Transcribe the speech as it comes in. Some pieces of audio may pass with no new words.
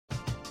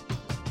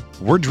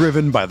We're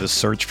driven by the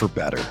search for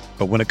better.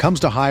 But when it comes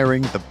to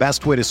hiring, the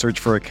best way to search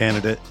for a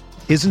candidate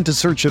isn't to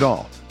search at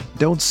all.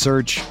 Don't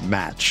search,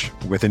 match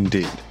with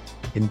Indeed.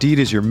 Indeed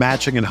is your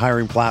matching and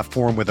hiring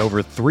platform with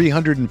over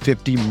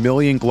 350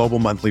 million global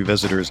monthly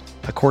visitors,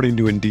 according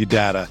to Indeed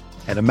data,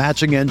 and a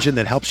matching engine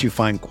that helps you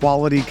find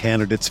quality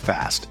candidates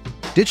fast.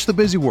 Ditch the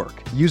busy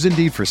work. Use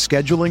Indeed for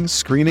scheduling,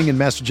 screening, and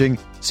messaging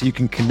so you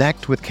can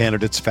connect with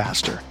candidates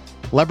faster.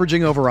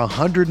 Leveraging over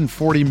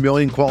 140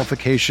 million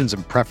qualifications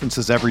and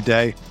preferences every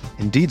day,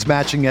 Indeed's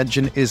matching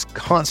engine is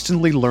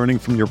constantly learning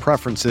from your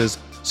preferences,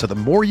 so the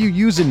more you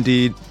use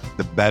Indeed,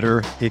 the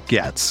better it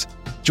gets.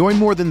 Join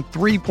more than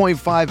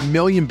 3.5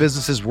 million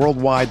businesses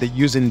worldwide that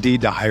use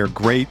Indeed to hire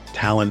great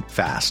talent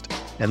fast.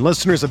 And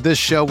listeners of this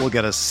show will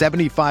get a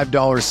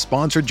 $75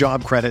 sponsored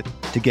job credit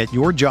to get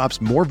your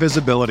jobs more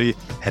visibility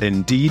at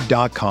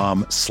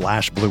Indeed.com/Blue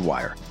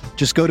Wire.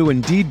 Just go to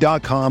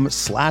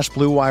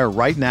Indeed.com/Blue Wire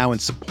right now and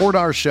support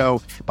our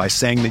show by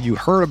saying that you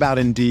heard about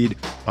Indeed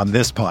on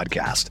this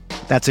podcast.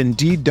 That's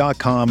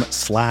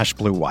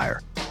Indeed.com/Blue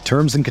Wire.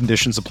 Terms and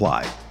conditions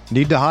apply.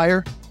 Need to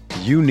hire?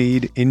 You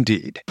need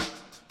Indeed.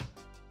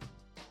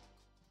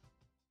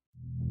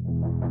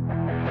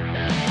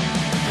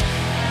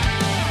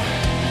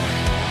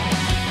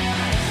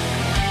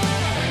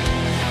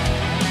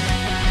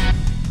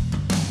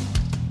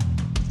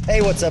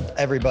 Hey, what's up,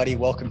 everybody?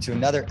 Welcome to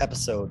another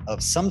episode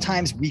of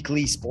Sometimes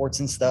Weekly Sports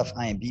and Stuff.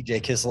 I am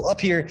BJ Kissel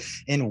up here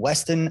in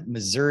Weston,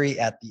 Missouri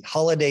at the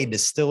Holiday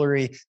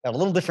Distillery. Got a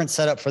little different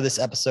setup for this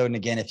episode. And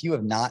again, if you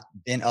have not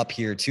been up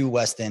here to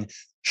Weston,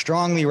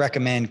 strongly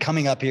recommend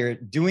coming up here,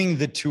 doing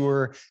the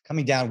tour,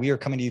 coming down. We are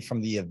coming to you from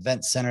the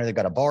event center. They've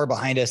got a bar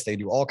behind us. They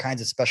do all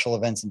kinds of special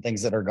events and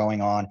things that are going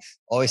on.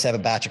 Always have a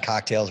batch of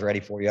cocktails ready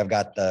for you. I've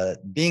got the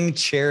Bing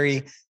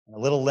Cherry, a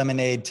little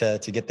lemonade to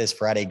get this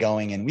Friday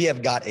going. And we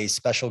have got a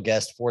special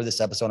guest for this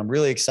episode. I'm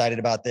really excited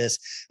about this.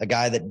 A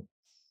guy that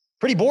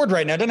pretty bored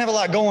right now, doesn't have a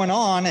lot going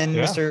on. And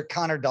Mr.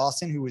 Connor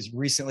Dawson, who was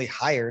recently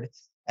hired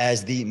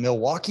as the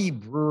Milwaukee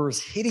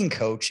Brewers hitting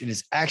coach and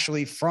is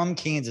actually from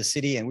Kansas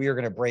City. And we are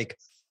going to break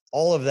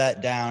all of that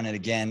down. And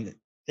again,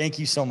 thank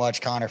you so much,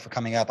 Connor, for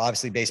coming up.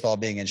 Obviously, baseball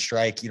being in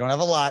strike, you don't have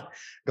a lot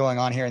going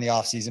on here in the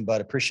off season, but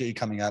appreciate you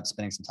coming up,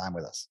 spending some time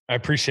with us. I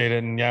appreciate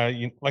it. And yeah,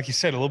 like you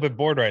said, a little bit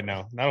bored right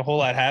now. Not a whole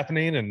lot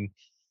happening, and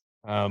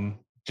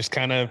just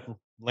kind of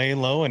laying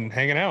low and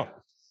hanging out.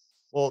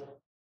 Well,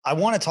 I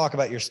want to talk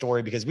about your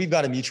story because we've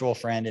got a mutual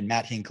friend in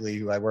Matt Hinckley,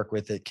 who I work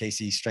with at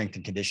KC Strength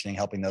and Conditioning,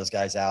 helping those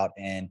guys out.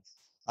 And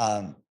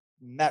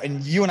Matt,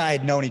 and you and I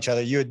had known each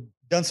other. You had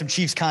done some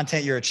Chiefs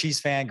content. You're a Chiefs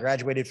fan,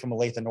 graduated from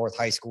Olathe North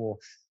High School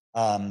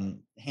a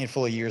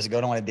handful of years ago.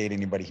 I don't want to date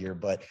anybody here,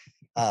 but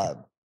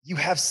you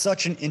have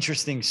such an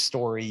interesting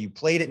story. You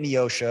played at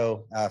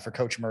Neosho for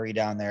Coach Murray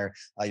down there.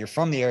 You're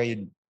from the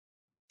area,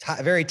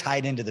 very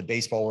tied into the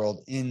baseball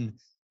world in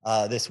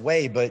this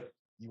way, but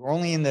you were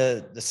only in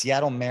the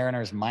Seattle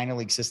Mariners minor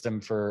league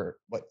system for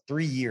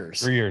 3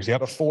 years? 3 years, yep.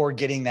 Before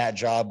getting that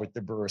job with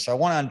the Brewers. So I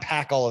want to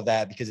unpack all of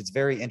that because it's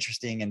very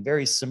interesting and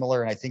very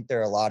similar. And I think there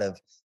are a lot of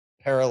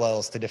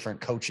parallels to different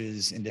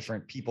coaches and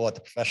different people at the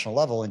professional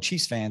level. And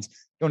Chiefs fans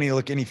don't need to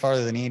look any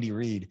farther than Andy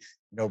Reid,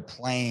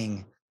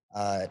 playing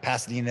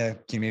Pasadena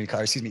Community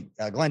College,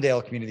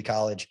 Glendale Community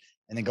College,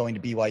 and then going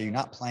to BYU,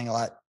 not playing a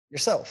lot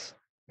yourself,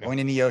 going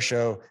to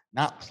Neosho,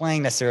 not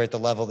playing necessarily at the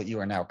level that you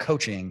are now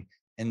coaching.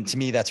 And to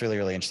me, that's really,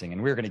 really interesting.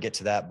 And we're going to get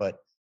to that, but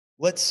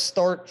let's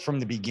start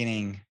from the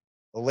beginning.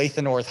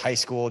 Olathe North High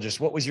School, just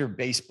what was your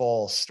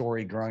baseball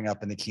story growing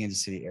up in the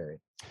Kansas City area?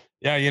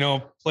 Yeah,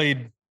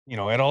 played,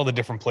 at all the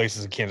different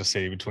places in Kansas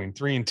City between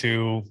 3 and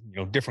 2,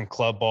 different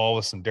club ball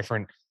with some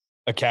different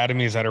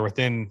academies that are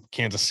within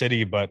Kansas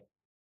City, but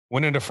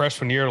went into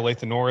freshman year at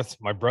Olathe North.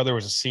 My brother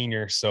was a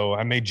senior, so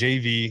I made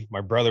JV. My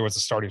brother was a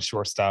starting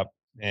shortstop,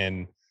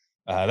 and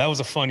that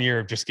was a fun year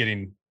of just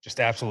getting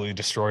absolutely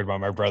destroyed by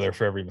my brother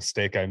for every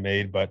mistake I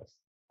made. But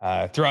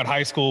throughout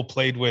high school,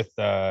 played with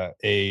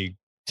a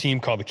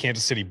team called the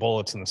Kansas City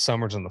Bullets in the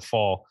summers and the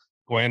fall,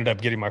 who I ended up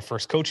getting my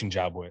first coaching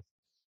job with.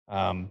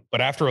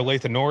 But after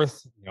Olathe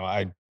North,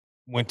 I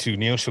went to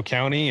Neosho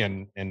County,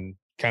 and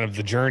kind of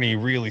the journey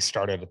really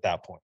started at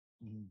that point.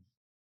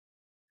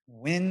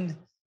 When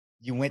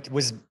you went,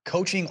 was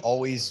coaching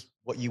always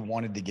what you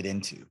wanted to get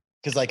into?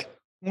 Because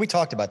we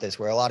talked about this,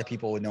 where a lot of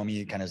people would know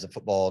me kind of as a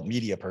football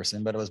media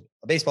person, but I was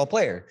a baseball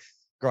player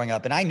growing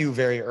up. And I knew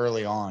very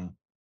early on,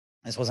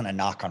 this wasn't a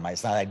knock on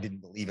myself. I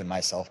didn't believe in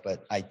myself,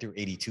 but I threw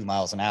 82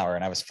 miles an hour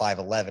and I was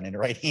 5'11" and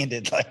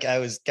right-handed. I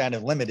was kind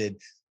of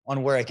limited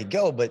on where I could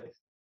go. But,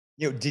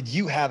 did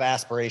you have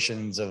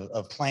aspirations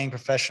of playing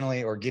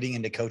professionally or getting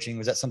into coaching?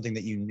 Was that something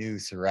that you knew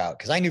throughout?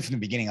 Because I knew from the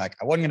beginning, I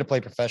wasn't going to play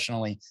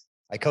professionally.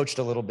 I coached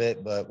a little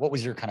bit, but what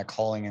was your kind of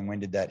calling and when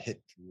did that hit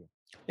for you?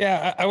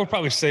 Yeah, I would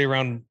probably say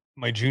around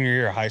my junior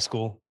year of high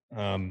school.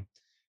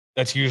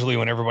 That's usually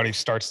when everybody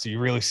starts to, you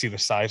really see the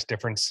size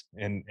difference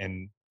and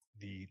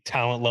the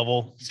talent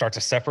level start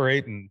to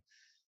separate. And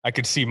I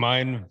could see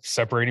mine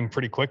separating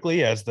pretty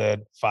quickly as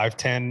the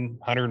 5'10",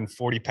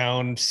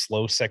 140-pound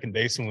slow second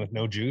baseman with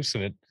no juice.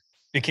 And it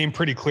became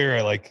pretty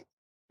clear,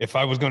 if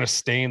I was going to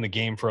stay in the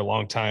game for a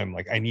long time,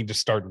 like I need to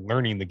start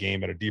learning the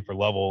game at a deeper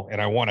level,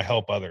 and I want to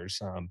help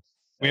others.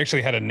 We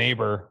actually had a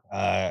neighbor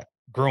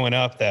growing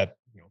up that,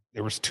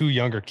 there was two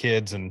younger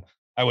kids, and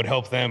I would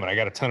help them, and I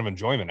got a ton of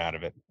enjoyment out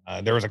of it.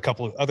 There was a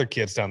couple of other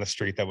kids down the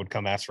street that would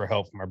come ask for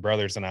help from my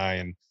brothers and I,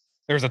 and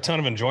there was a ton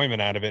of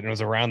enjoyment out of it. And it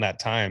was around that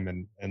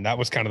time, and that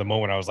was kind of the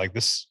moment I was like,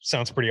 this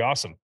sounds pretty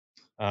awesome.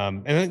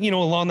 And then,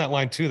 along that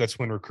line too, that's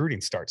when recruiting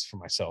starts for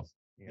myself.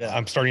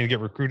 I'm starting to get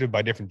recruited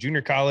by different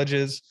junior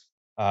colleges.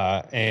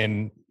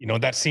 And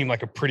that seemed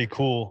like a pretty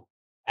cool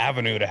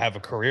avenue to have a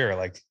career.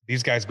 Like,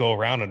 these guys go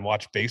around and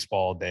watch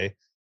baseball all day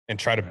and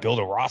try to build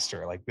a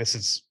roster. Like, this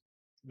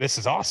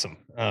is awesome.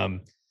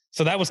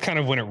 So that was kind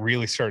of when it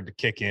really started to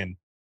kick in.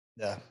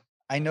 Yeah.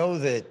 I know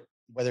that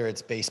whether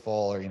it's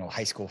baseball or,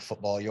 high school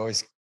football, you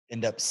always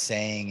end up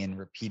saying and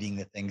repeating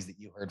the things that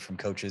you heard from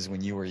coaches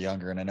when you were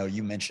younger. And I know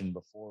you mentioned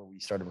before we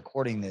started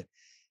recording that,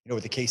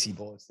 with the KC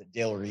Bullets, that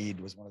Dale Reed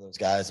was one of those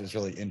guys that was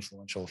really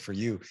influential for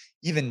you.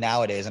 Even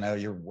nowadays, I know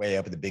you're way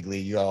up at the big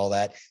league, you got all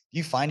that. Do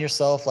you find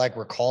yourself like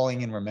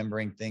recalling and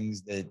remembering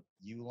things that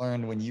you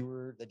learned when you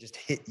were, that just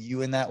hit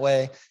you in that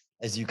way,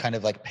 as you kind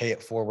of like pay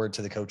it forward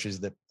to the coaches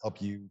that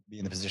help you be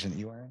in the position that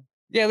you are in?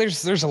 Yeah,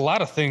 there's a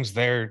lot of things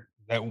there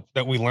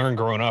that we learned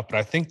growing up. But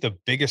I think the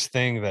biggest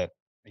thing that,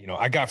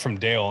 I got from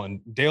Dale, and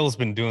Dale's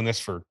been doing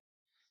this for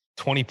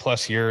 20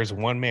 plus years,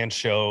 one man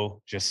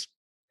show, just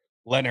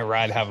letting it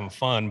ride, having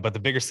fun. But the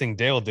biggest thing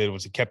Dale did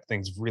was he kept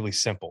things really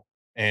simple.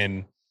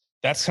 And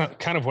that's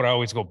kind of what I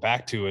always go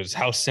back to, is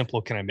how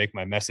simple can I make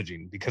my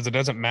messaging? Because it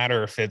doesn't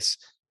matter if it's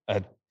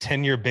a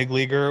 10-year big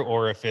leaguer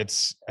or if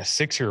it's a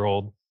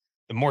 6-year-old,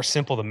 the more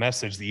simple the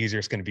message, the easier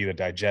it's going to be to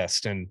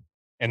digest. And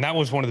that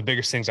was one of the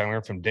biggest things I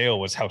learned from Dale,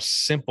 was how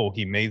simple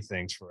he made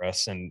things for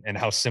us, and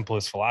how simple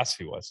his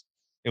philosophy was.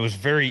 It was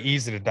very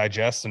easy to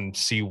digest and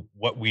see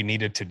what we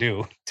needed to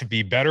do to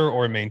be better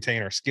or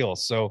maintain our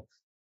skills. So,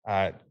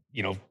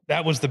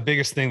 that was the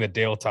biggest thing that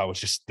Dale taught, was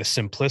just the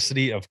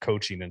simplicity of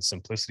coaching and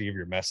simplicity of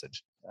your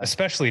message,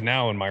 especially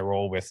now in my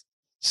role with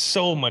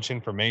so much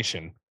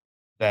information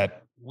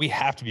that we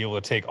have to be able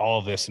to take all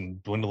of this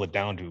and dwindle it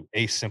down to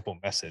a simple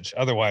message.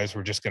 Otherwise,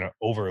 we're just going to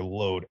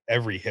overload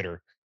every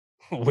hitter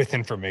with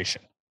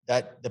information.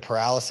 That the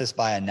paralysis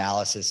by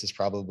analysis is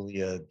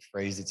probably a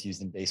phrase that's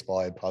used in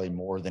baseball, probably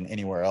more than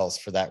anywhere else,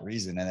 for that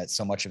reason. And that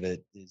so much of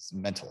it is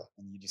mental,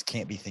 and you just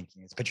can't be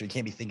thinking as a pitcher. You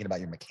can't be thinking about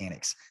your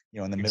mechanics,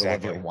 in the middle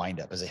of your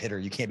windup. As a hitter,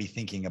 you can't be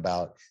thinking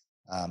about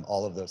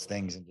all of those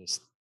things. And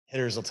just,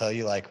 hitters will tell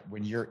you, like,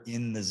 when you're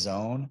in the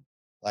zone,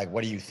 like,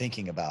 what are you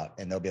thinking about?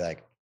 And they'll be like,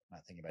 I'm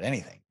not thinking about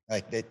anything.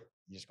 Like that,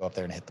 you just go up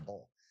there and hit the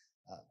ball.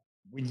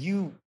 When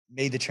you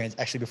made the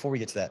actually, before we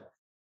get to that,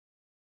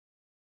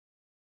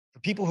 for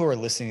people who are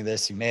listening to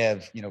this, who may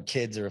have,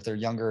 kids, or if they're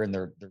younger and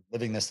they're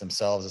living this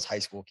themselves as high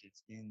school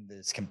kids in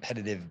this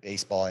competitive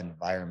baseball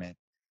environment,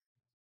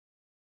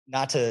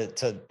 not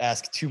to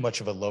ask too much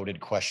of a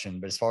loaded question,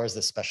 but as far as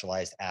the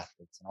specialized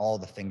athletes and all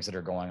the things that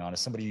are going on, as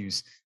somebody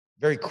who's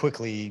very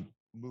quickly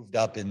moved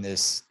up in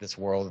this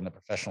world in the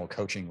professional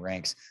coaching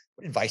ranks,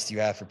 what advice do you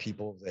have for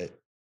people that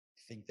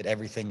think that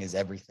everything is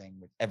everything,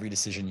 with every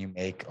decision you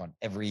make on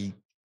every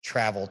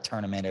travel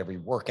tournament, every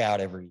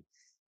workout,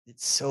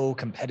 it's so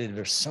competitive.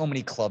 There's so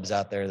many clubs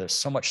out there. There's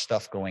so much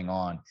stuff going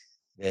on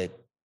that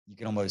you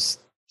can almost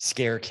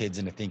scare kids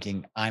into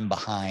thinking, I'm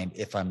behind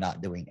if I'm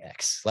not doing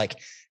X. Like,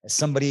 as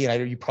somebody, and I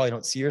know you probably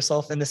don't see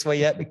yourself in this way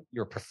yet, but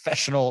you're a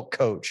professional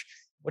coach.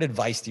 What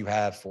advice do you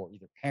have for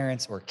either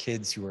parents or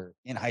kids who are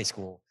in high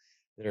school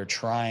that are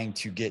trying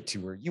to get to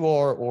where you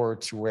are, or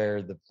to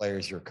where the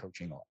players you're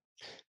coaching are?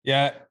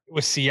 Yeah,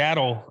 with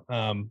Seattle,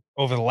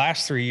 over the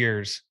last 3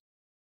 years,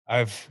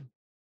 I've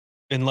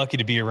been lucky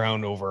to be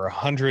around over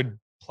 100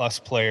 plus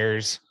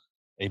players,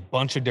 a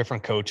bunch of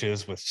different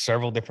coaches with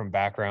several different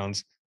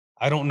backgrounds.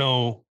 I don't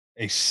know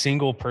a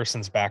single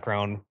person's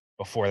background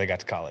before they got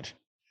to college.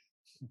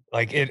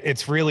 Like,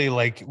 it's really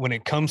like, when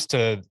it comes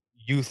to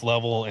youth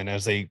level, and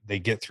as they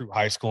get through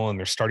high school and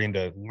they're starting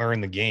to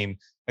learn the game,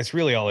 that's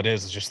really all it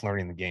is just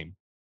learning the game.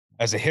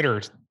 As a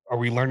hitter, are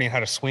we learning how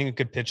to swing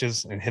good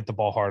pitches and hit the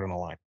ball hard on the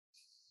line?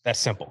 That's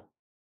simple.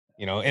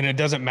 And it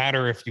doesn't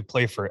matter if you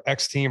play for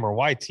X team or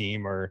Y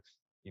team, or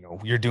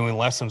you're doing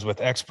lessons with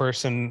X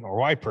person or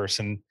Y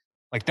person.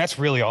 Like, that's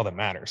really all that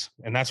matters.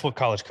 And that's what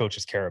college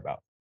coaches care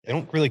about. They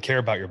don't really care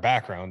about your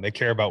background. They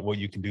care about what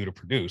you can do to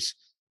produce.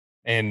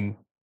 And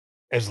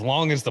as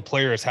long as the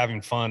player is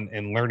having fun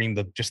and learning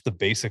just the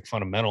basic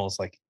fundamentals,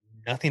 like,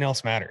 nothing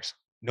else matters.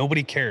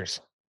 Nobody cares.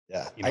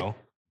 Yeah. I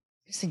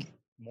just think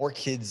more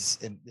kids,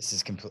 and this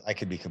is I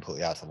could be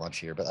completely out to lunch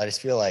here, but I just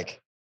feel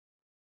like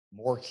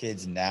more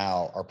kids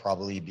now are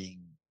probably being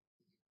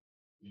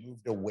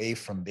moved away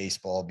from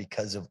baseball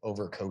because of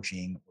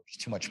overcoaching, or just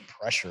too much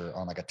pressure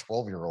on like a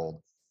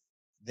 12-year-old,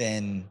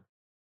 than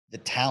the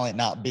talent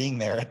not being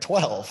there at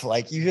 12.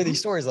 Like, you hear these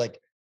stories,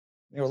 like,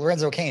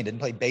 Lorenzo Cain didn't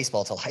play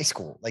baseball till high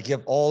school. Like, you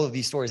have all of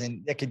these stories,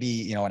 and that could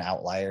be, an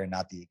outlier and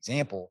not the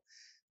example.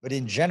 But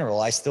in general,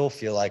 I still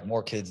feel like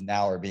more kids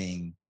now are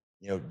being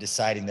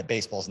deciding that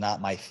baseball's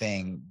not my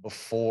thing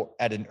before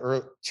at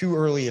too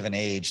early of an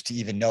age to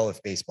even know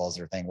if baseball's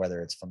their thing,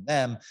 whether it's from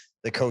them,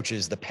 the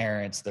coaches, the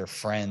parents, their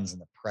friends,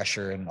 and the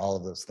pressure and all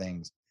of those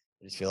things.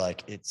 I just feel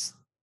like it's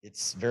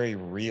very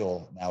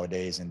real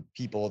nowadays, and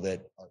people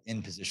that are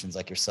in positions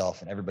like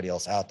yourself and everybody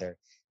else out there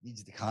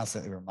needs to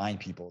constantly remind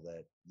people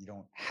that you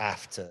don't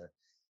have to,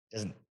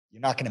 you're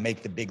not going to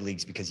make the big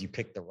leagues because you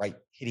picked the right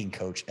hitting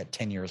coach at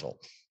 10 years old.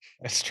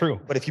 That's true.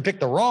 But if you pick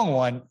the wrong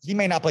one, he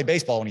may not play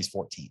baseball when he's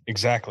 14.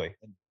 Exactly.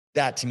 And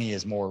that to me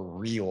is more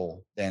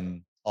real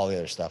than all the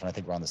other stuff. And I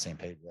think we're on the same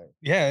page there.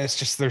 Yeah. It's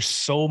just, there's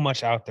so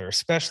much out there,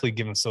 especially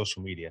given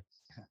social media,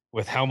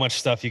 with how much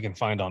stuff you can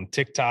find on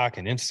TikTok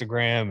and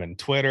Instagram and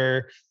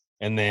Twitter.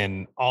 And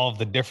then all of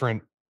the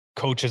different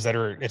coaches that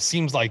are, it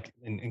seems like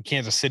in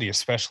Kansas City,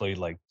 especially,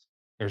 like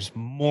there's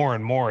more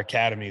and more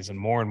academies and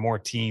more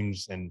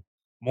teams and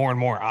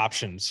more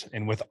options.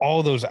 And with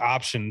all those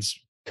options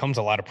comes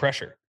a lot of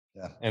pressure.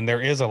 Yeah. And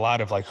there is a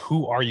lot of like,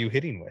 who are you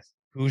hitting with?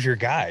 Who's your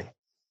guy?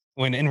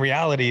 When in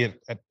reality,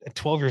 at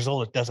 12 years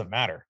old, it doesn't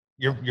matter.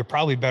 You're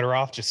probably better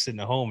off just sitting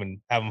at home and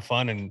having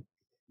fun and,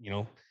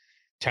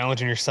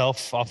 challenging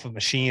yourself off a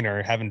machine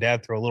or having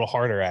dad throw a little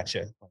harder at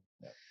you.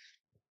 Yeah.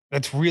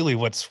 That's really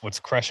what's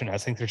crushing. I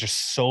think there's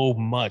just so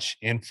much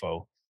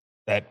info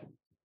that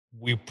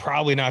we're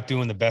probably not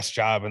doing the best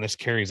job. And this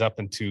carries up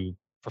into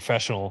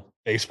professional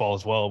baseball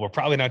as well. We're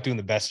probably not doing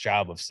the best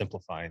job of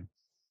simplifying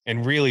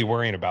and really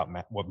worrying about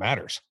what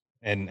matters.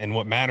 And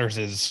what matters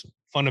is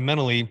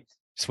fundamentally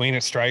swinging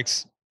at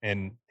strikes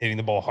and hitting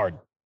the ball hard.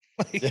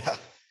 Yeah.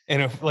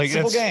 And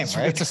simple game,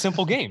 right? It's a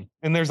simple game.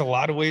 And there's a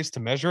lot of ways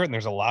to measure it and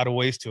there's a lot of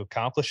ways to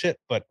accomplish it.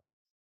 But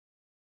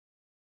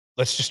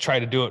let's just try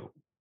to do it,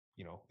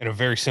 in a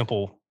very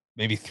simple,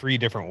 maybe 3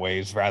 different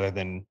ways rather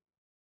than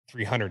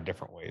 300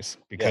 different ways,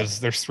 because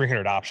there's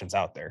 300 options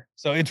out there.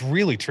 So it's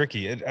really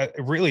tricky. It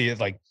really is,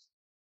 like,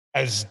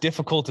 as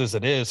difficult as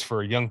it is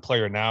for a young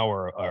player now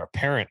or a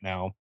parent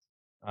now,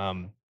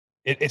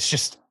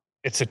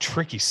 it's a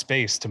tricky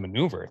space to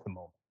maneuver at the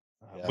moment.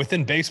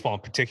 Within baseball in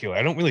particular,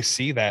 I don't really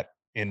see that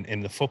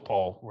in the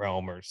football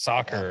realm or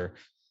soccer,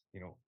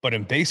 but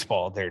in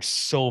baseball, there's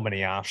so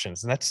many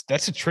options, and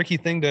that's a tricky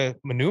thing to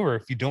maneuver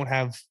if you don't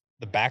have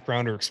the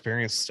background or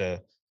experience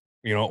to,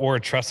 or a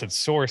trusted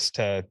source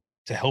to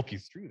help you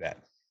through that.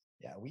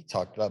 Yeah, we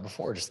talked about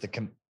before just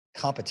the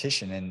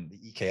competition in the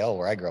EKL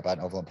where I grew up out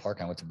in Overland Park.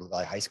 I went to Blue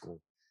Valley High School.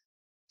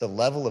 The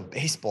level of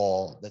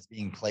baseball that's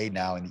being played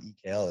now in the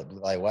EKL at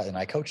Blue Valley West, and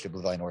I coached at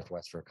Blue Valley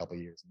Northwest for a couple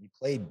of years, and we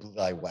played Blue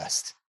Valley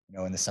West,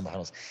 in the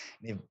semifinals.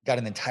 And they've got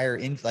an entire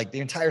the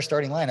entire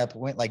starting lineup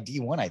went like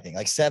D1, I think.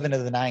 Like 7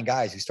 of the 9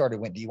 guys who started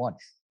went D1.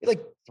 We had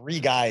like 3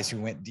 guys who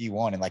went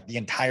D1 in like the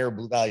entire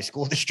Blue Valley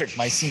School District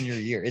my senior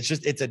year.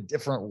 It's a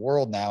different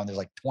world now, and there's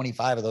like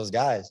 25 of those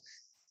guys.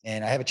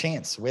 And I have a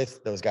chance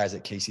with those guys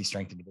at KC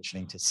Strength and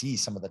Conditioning to see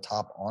some of the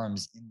top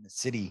arms in the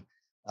city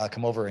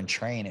come over and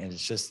train. And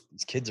it's just,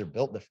 these kids are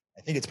built.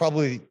 I think it's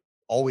probably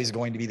always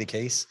going to be the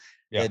case.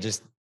 Yeah.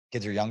 Just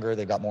kids are younger.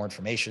 They've got more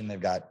information. They've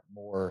got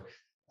more,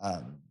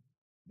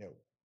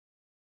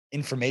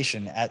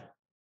 information at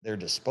their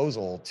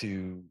disposal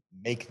to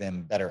make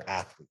them better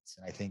athletes.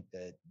 And I think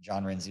that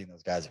John Renzi and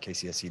those guys at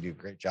KCSC do a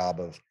great job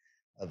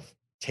of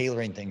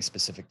tailoring things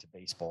specific to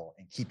baseball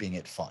and keeping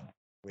it fun,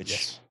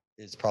 which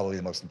is probably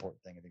the most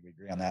important thing. I think we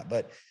agree on that.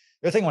 But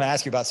the other thing I want to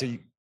ask you about, so you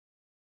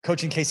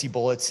coaching KC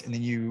Bullets, and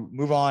then you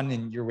move on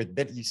and you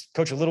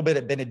coach a little bit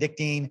at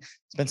Benedictine,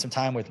 spend some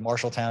time with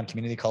Marshalltown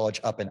Community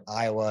College up in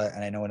Iowa.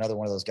 And I know another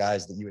one of those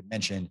guys that you had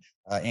mentioned,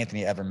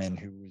 Anthony Everman,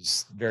 who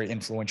was very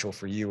influential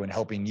for you in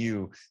helping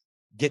you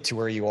get to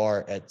where you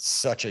are at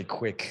such a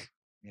quick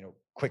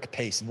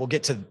pace. And we'll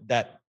get to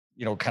that,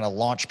 kind of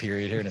launch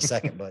period here in a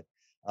second, but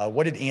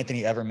what did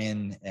Anthony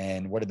Everman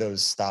and what did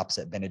those stops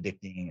at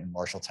Benedictine and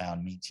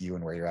Marshalltown mean to you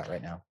and where you're at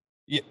right now?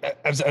 Yeah,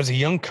 as a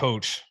young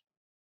coach,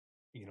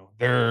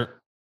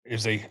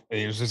 there's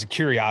a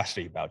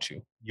curiosity about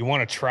you. You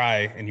want to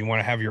try and you want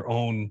to have your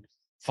own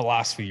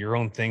philosophy, your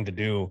own thing to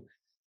do.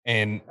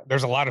 And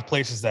there's a lot of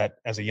places that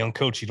as a young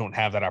coach, you don't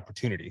have that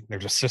opportunity.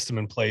 There's a system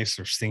in place.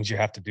 There's things you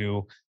have to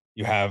do.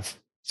 You have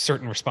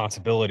certain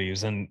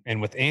responsibilities. And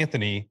with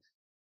Anthony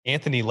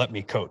let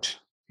me coach.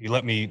 He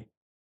let me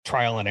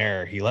trial and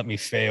error. He let me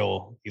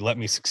fail. He let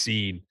me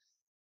succeed.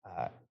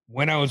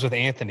 When I was with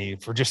Anthony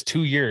for just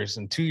 2 years,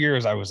 in 2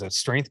 years, I was a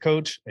strength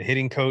coach, a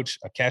hitting coach,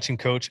 a catching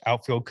coach,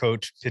 outfield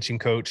coach, pitching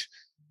coach.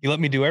 He let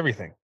me do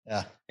everything.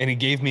 Yeah. And he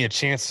gave me a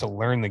chance to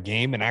learn the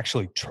game and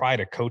actually try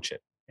to coach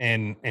it.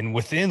 And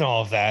within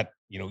all of that,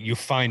 you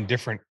find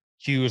different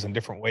cues and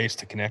different ways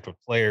to connect with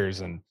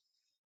players. And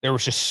there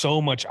was just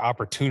so much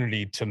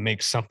opportunity to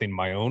make something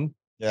my own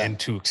and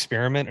to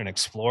experiment and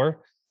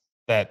explore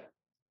that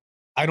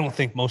I don't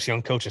think most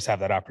young coaches have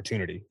that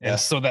opportunity. And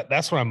so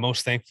that's what I'm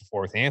most thankful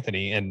for with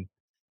Anthony. And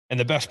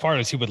the best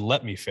part is he would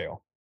let me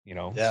fail.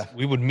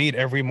 We would meet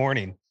every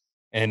morning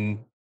and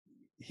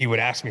he would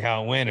ask me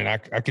how it went. And I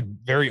could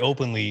very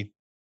openly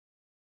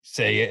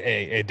say,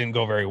 hey, it didn't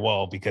go very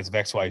well because of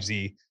X, Y,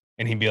 Z.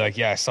 And he'd be like,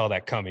 yeah, I saw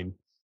that coming.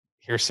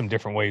 here's some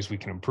different ways we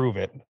can improve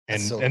it.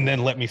 And So and cool. then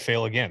let me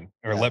fail again,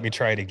 or let me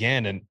try it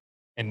again.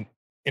 And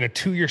in a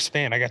 2-year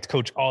span, I got to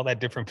coach all that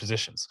different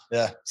positions.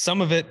 Yeah. Some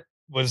of it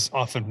was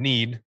off of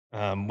need,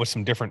 with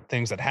some different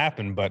things that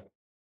happened, but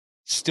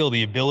still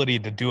the ability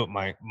to do it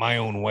my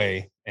own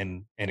way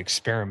and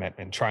experiment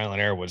and trial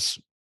and error is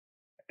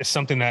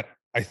something that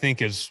I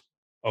think is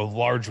a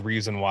large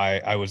reason why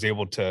I was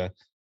able to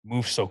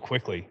move so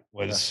quickly.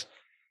 Was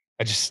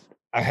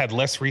I had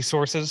less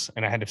resources,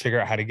 and I had to figure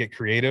out how to get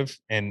creative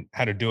and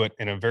how to do it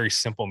in a very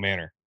simple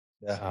manner.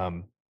 Yeah.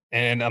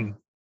 And I'm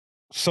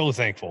so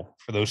thankful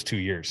for those 2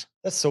 years.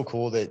 That's so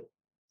cool that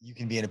you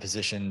can be in a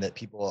position that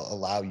people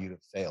allow you to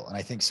fail. And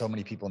I think so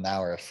many people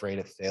now are afraid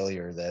of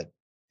failure that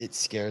it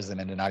scares them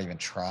into not even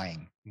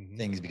trying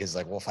things, because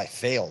like, well, if I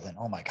fail, then,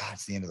 oh my God,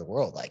 it's the end of the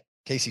world. Like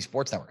KC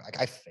Sports Network, like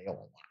I fail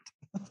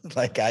a lot.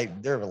 Like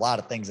there are a lot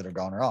of things that are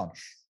going wrong.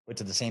 But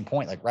to the same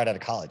point, like right out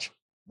of college,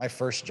 my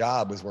first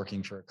job was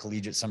working for a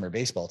collegiate summer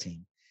baseball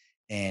team.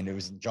 And it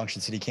was in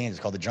Junction City, Kansas,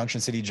 called the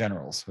Junction City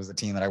Generals. It was the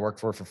team that I worked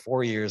for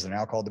 4 years. They're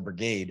now called the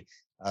Brigade,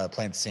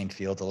 playing the same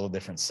field, a little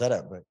different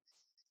setup. But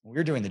when we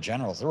were doing the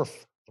Generals, there were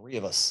 3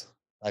 of us.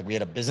 Like we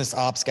had a business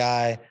ops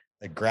guy,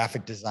 a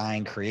graphic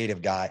design,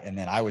 creative guy, and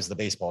then I was the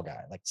baseball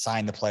guy, like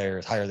sign the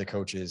players, hire the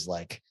coaches,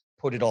 like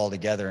put it all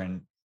together.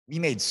 And we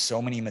made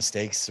so many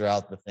mistakes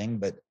throughout the thing,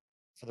 but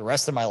for the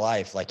rest of my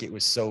life, like it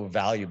was so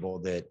valuable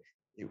that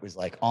it was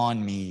like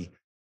on me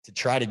to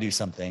try to do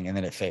something and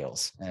then it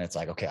fails. And it's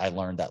like, okay, I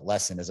learned that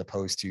lesson, as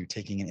opposed to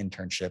taking an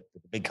internship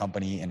with a big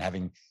company and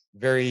having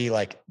very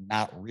like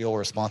not real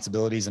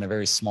responsibilities in a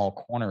very small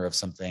corner of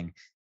something.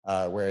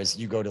 Whereas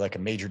you go to like a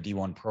major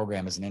D1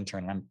 program as an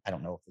intern, and I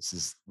don't know if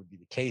this would be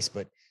the case,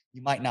 but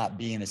you might not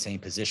be in the same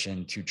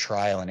position to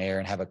trial and error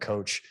and have a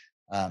coach,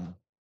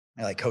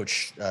 like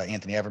Coach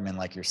Anthony Everman,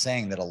 like you're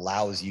saying, that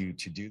allows you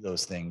to do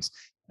those things.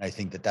 And I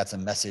think that that's a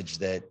message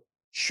that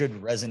should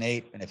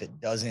resonate. And if it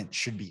doesn't,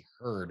 should be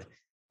heard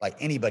by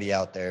anybody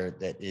out there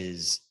that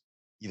is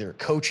either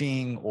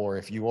coaching, or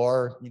if you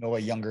are, a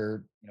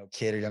younger,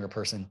 kid or younger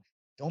person,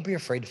 don't be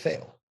afraid to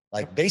fail.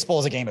 Like baseball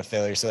is a game of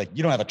failure. So like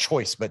you don't have a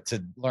choice but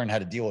to learn how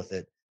to deal with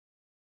it.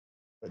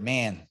 But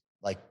man,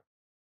 like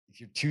if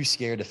you're too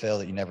scared to fail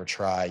that you never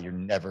try, you're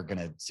never going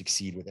to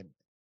succeed with it.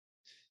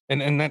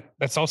 And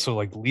that's also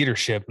like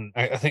leadership. And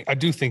I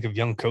do think of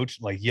young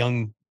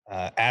young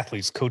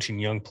athletes coaching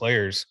young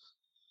players.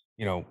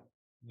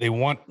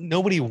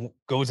 Nobody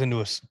goes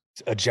into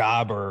a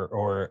job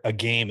or a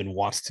game and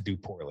wants to do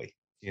poorly.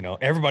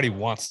 Everybody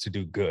wants to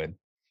do good,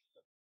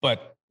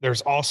 but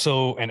there's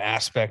also an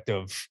aspect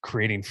of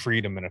creating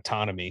freedom and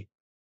autonomy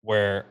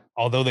where,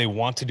 although they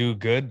want to do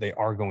good, they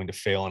are going to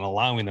fail, and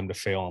allowing them to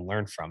fail and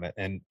learn from it.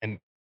 And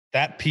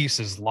that piece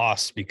is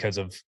lost because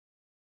of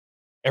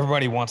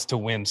everybody wants to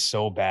win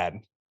so bad.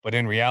 But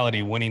in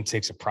reality, winning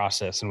takes a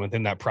process. And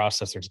within that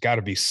process, there's got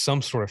to be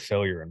some sort of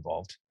failure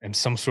involved and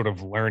some sort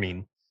of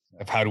learning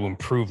of how to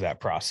improve that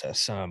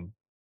process.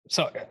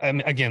 So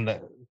again,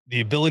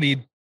 the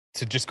ability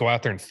to just go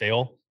out there and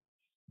fail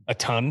a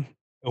ton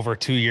over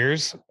 2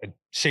 years, it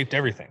shaped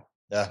everything.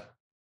 Yeah,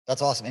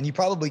 that's awesome. And you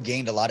probably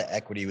gained a lot of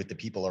equity with the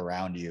people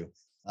around you.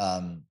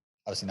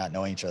 Obviously not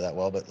knowing each other that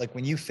well, but like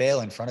when you fail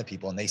in front of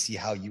people and they see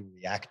how you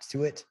react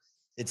to it,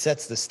 it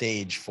sets the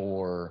stage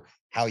for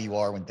how you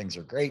are when things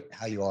are great,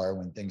 how you are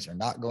when things are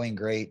not going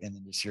great, and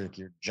then just your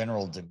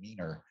general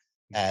demeanor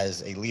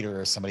as a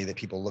leader or somebody that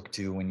people look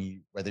to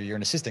whether you're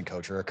an assistant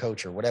coach or a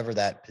coach or whatever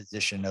that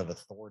position of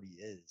authority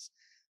is.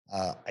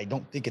 I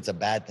don't think it's a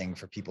bad thing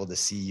for people to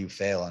see you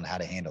fail and how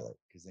to handle it,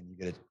 because then you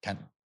get a kind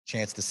of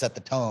chance to set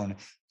the tone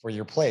for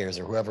your players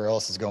or whoever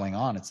else is going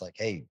on. It's like,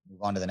 hey,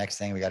 move on to the next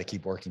thing. We got to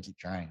keep working, keep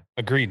trying.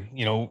 Agreed.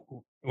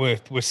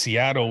 With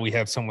Seattle, we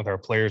had some with our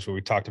players where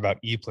we talked about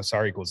E plus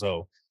R equals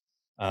O.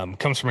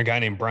 Comes from a guy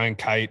named Brian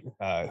Kite,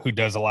 who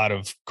does a lot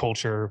of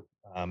culture,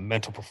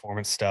 mental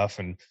performance stuff.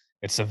 And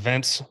it's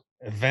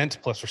event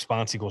plus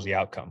response equals the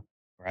outcome,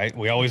 right?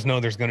 We always know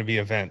there's going to be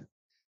event,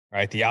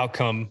 right? The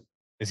outcome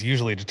is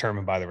usually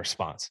determined by the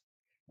response.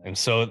 And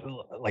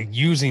so like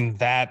using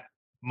that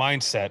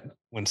mindset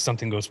when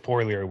something goes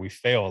poorly or we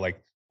fail,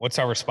 like what's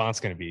our response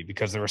going to be?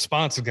 Because the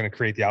response is going to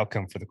create the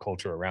outcome for the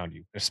culture around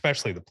you,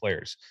 especially the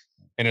players.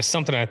 And it's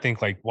something I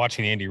think, like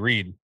watching Andy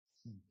Reid,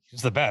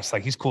 he's the best.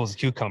 Like he's cool as a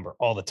cucumber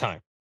all the time.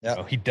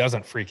 Yeah. He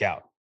doesn't freak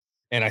out.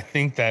 And I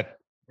think that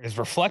is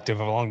reflective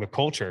along the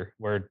culture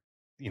where,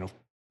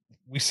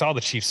 we saw the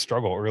Chiefs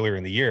struggle earlier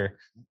in the year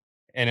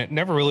and it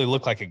never really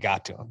looked like it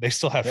got to them. They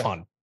still had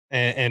fun.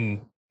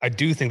 And I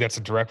do think that's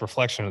a direct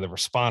reflection of the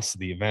response to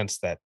the events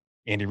that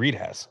Andy Reid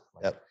has.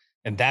 Yep.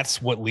 And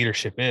that's what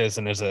leadership is.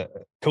 And as a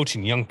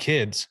coaching young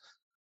kids,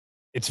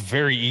 it's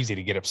very easy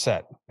to get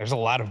upset. There's a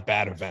lot of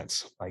bad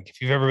events. Like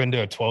if you've ever been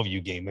to a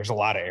 12U game, there's a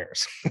lot of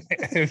errors,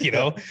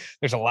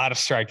 there's a lot of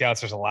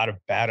strikeouts. There's a lot of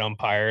bad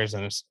umpires.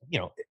 And it's,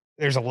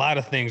 there's a lot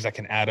of things that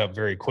can add up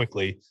very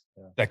quickly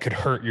that could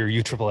hurt your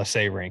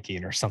USSSA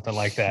ranking or something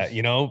like that,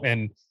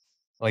 and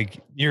like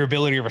your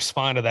ability to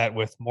respond to that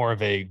with more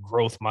of a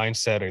growth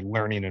mindset, a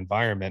learning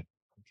environment,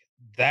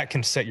 that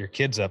can set your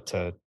kids up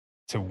to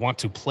want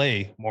to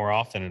play more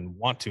often and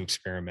want to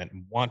experiment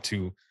and want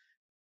to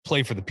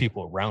play for the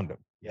people around him.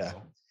 Yeah.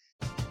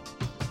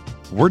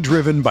 We're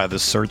driven by the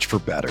search for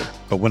better.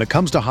 But when it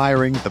comes to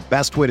hiring, the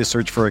best way to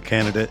search for a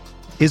candidate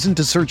isn't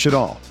to search at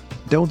all.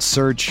 Don't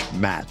search,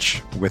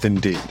 match with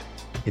Indeed.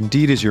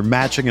 Indeed is your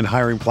matching and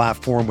hiring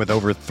platform with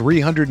over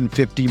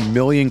 350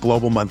 million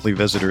global monthly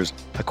visitors,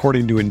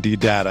 according to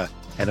Indeed data,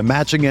 and a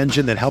matching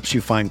engine that helps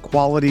you find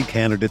quality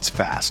candidates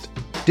fast.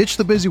 Ditch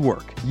the busy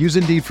work. Use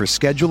Indeed for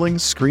scheduling,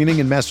 screening,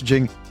 and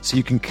messaging so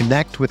you can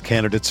connect with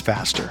candidates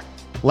faster.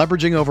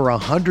 Leveraging over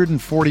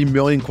 140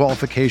 million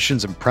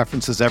qualifications and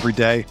preferences every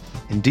day,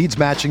 Indeed's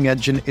matching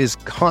engine is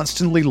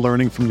constantly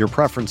learning from your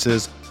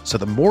preferences, so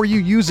the more you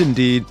use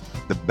Indeed,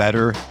 the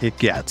better it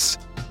gets.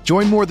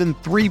 Join more than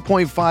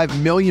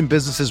 3.5 million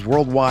businesses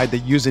worldwide that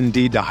use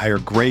Indeed to hire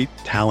great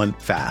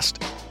talent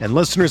fast. And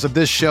listeners of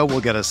this show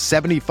will get a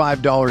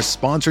 $75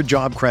 sponsored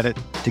job credit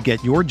to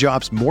get your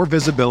jobs more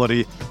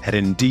visibility at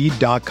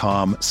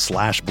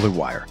Indeed.com/Blue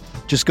Wire.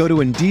 Just go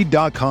to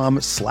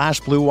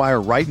Indeed.com/Blue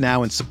Wire right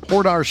now and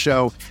support our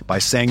show by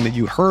saying that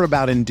you heard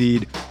about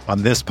Indeed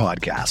on this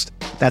podcast.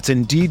 That's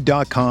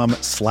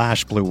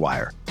Indeed.com/Blue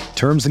Wire.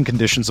 Terms and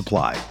conditions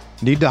apply.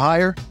 Need to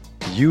hire?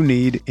 You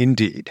need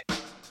Indeed.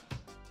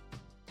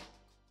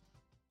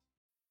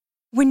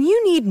 When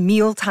you need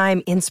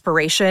mealtime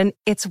inspiration,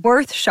 it's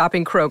worth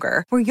shopping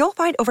Kroger, where you'll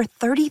find over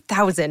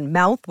 30,000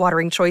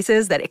 mouth-watering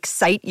choices that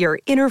excite your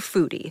inner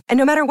foodie. And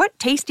no matter what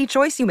tasty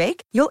choice you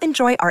make, you'll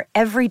enjoy our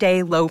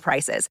everyday low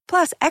prices,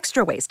 plus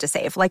extra ways to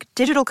save, like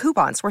digital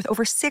coupons worth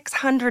over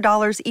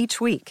 $600 each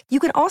week. You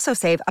can also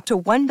save up to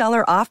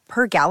 $1 off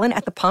per gallon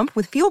at the pump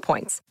with fuel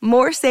points.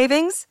 More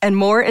savings and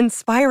more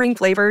inspiring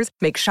flavors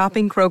make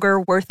shopping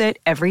Kroger worth it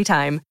every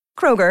time.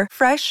 Kroger,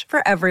 fresh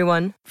for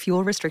everyone.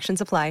 Fuel restrictions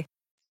apply.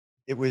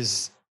 It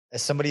was,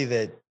 as somebody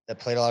that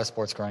played a lot of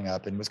sports growing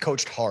up and was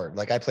coached hard.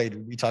 Like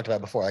we talked about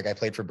before, like I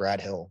played for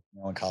Brad Hill,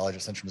 in college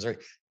at Central Missouri.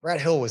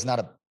 Brad Hill was not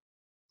a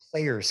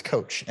player's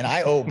coach. And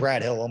I owe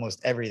Brad Hill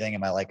almost everything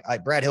in my life.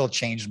 Brad Hill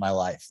changed my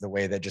life, the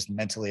way that just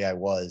mentally I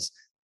was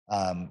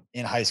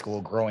in high school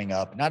growing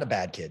up. Not a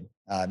bad kid,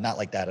 not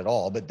like that at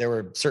all. But there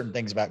were certain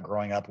things about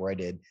growing up where I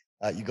did.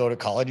 You go to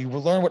college, you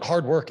learn what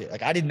hard work is.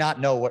 Like I did not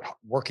know what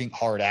working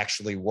hard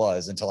actually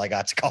was until I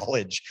got to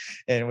college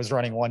and was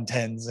running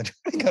 110s and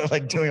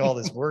like doing all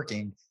this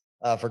working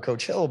for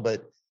Coach Hill.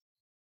 But,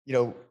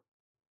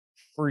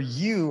 for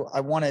you,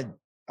 I want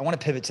to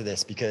pivot to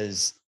this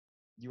because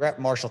you were at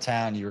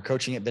Marshalltown, you were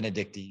coaching at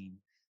Benedictine.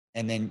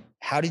 And then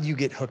how did you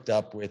get hooked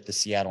up with the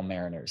Seattle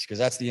Mariners? Because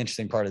that's the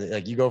interesting part of it.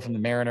 Like you go from the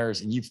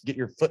Mariners and you get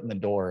your foot in the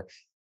door.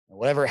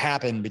 Whatever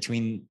happened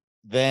between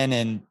then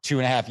and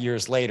 2.5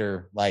 years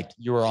later, like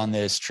you were on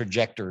this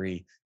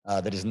trajectory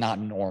that is not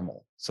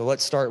normal. So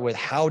let's start with,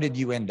 how did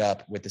you end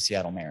up with the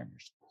Seattle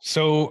Mariners?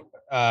 So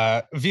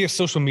via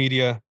social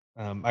media,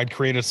 I'd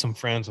created some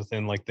friends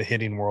within like the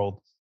hitting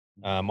world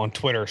on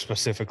Twitter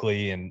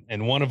specifically.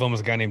 And one of them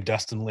was a guy named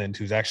Dustin Lind,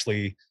 who's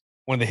actually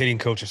one of the hitting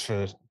coaches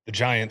for the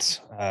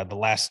Giants the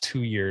last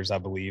 2 years, I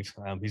believe.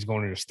 He's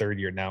going into his third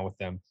year now with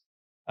them.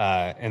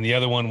 And the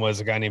other one was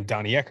a guy named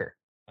Donnie Ecker.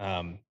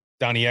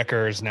 Donnie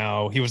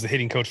Ecker he was the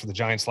hitting coach for the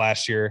Giants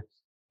last year.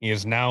 He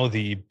is now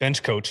the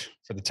bench coach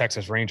for the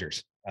Texas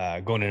Rangers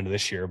going into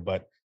this year.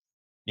 But,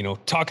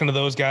 talking to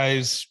those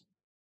guys,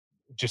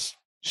 just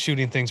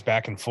shooting things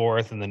back and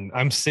forth. And then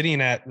I'm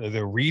sitting at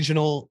the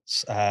regional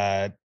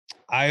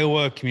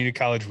Iowa Community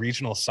College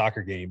regional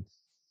soccer game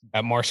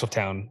at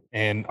Marshalltown.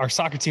 And our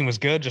soccer team was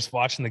good, just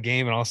watching the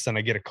game. And all of a sudden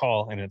I get a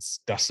call and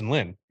it's Dustin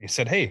Lind. He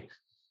said, "Hey,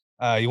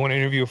 you want to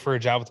interview for a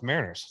job with the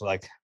Mariners?"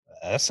 Like,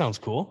 that sounds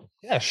cool.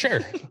 Yeah,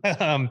 sure.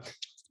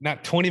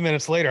 Not 20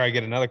 minutes later, I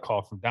get another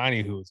call from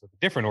Donnie, who was with a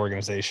different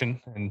organization.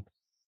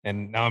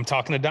 And now I'm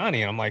talking to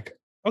Donnie and I'm like,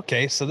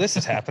 okay, so this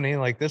is happening.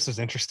 Like, this is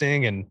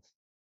interesting.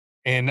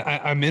 And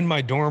I'm in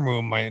my dorm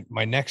room,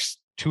 my next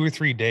 2 or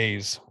 3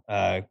 days,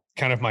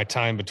 kind of my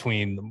time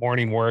between the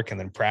morning work and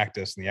then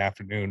practice in the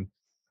afternoon.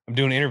 I'm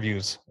doing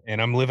interviews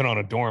and I'm living on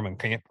a dorm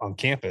on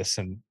campus.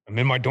 And I'm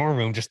in my dorm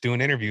room just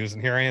doing interviews.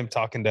 And here I am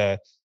talking to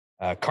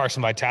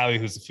Carson Vitale,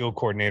 who's the field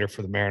coordinator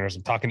for the Mariners.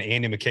 I'm talking to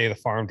Andy McKay, the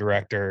farm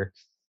director,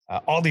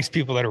 all these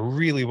people that are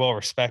really well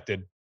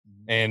respected.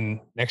 And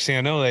next thing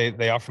I know,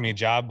 they offer me a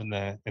job in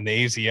the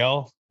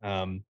AZL.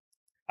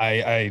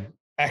 I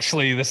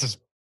actually, this is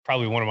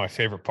probably one of my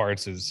favorite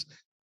parts is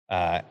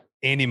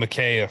Andy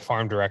McKay, a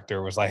farm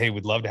director, was like, "Hey,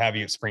 we'd love to have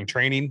you at spring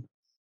training."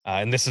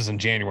 And this is in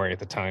January at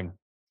the time,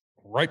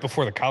 right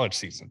before the college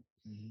season.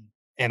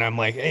 And I'm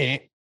like,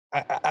 "Hey,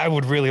 I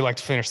would really like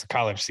to finish the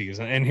college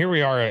season." And here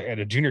we are at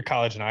a junior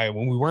college in Iowa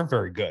when we weren't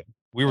very good.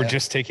 We were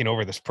just taking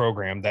over this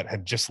program that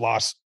had just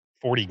lost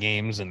 40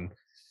 games and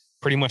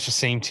pretty much the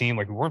same team.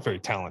 Like, we weren't very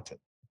talented.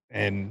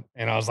 And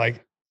I was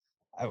like,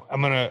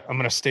 I'm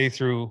gonna stay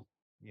through,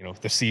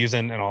 the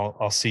season, and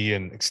I'll see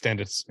an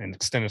extended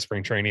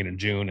spring training in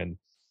June. And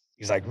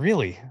he's like,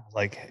 "Really?"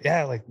 Like,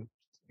 "Yeah, like,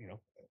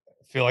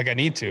 I feel like I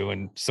need to."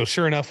 And so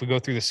sure enough, we go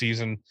through the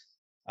season.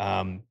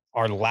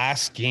 Our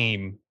last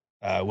game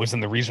was in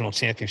the regional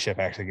championship,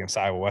 actually, against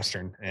Iowa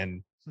Western.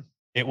 And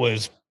It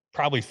was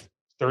probably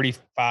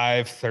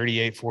 35,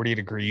 38, 40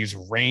 degrees,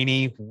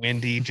 rainy,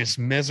 windy, just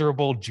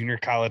miserable junior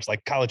college,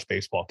 like college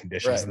baseball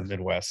conditions in the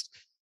Midwest.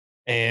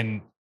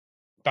 And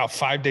about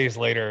 5 days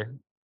later,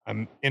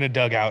 I'm in a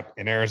dugout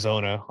in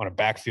Arizona on a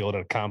backfield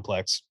at a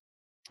complex.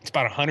 It's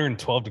about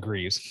 112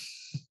 degrees.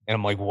 And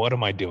I'm like, what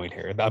am I doing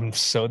here?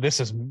 This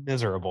is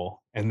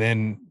miserable. And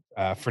then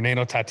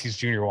Fernando Tatis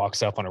Jr.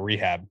 walks up on a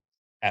rehab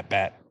at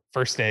bat.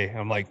 First day.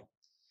 I'm like,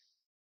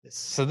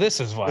 so this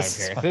is why I'm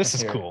here. This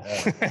is cool.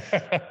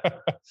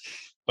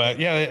 But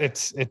yeah,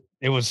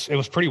 it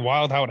was pretty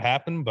wild how it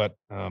happened. But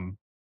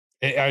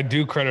I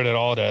do credit it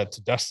all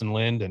to Dustin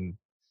Lind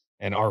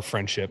and our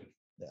friendship.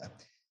 Yeah.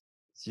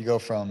 So you go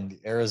from the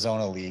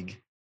Arizona League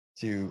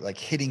to like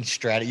hitting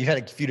strategy. You've had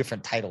a few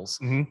different titles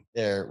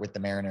there with the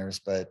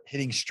Mariners, but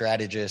hitting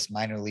strategist,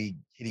 minor league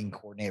hitting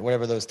coordinator,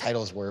 whatever those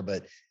titles were.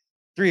 But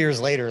 3 years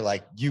later,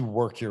 like you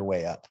work your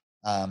way up.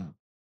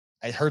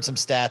 I heard some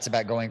stats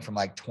about going from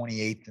like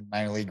 28th in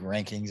minor league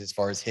rankings as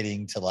far as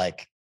hitting to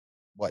like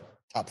what,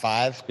 top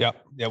 5? Yeah.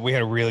 We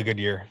had a really good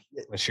year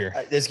this year.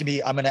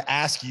 I'm going to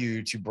ask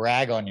you to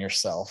brag on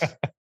yourself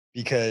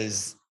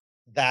because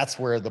that's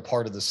where the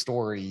part of the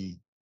story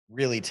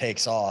really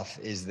takes off,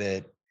 is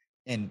that,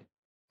 and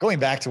going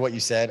back to what you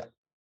said,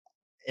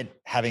 and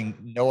having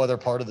no other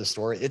part of the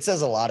story, it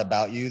says a lot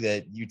about you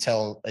that you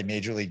tell a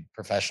major league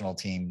professional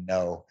team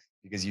no,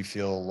 because you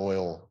feel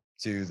loyal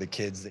to the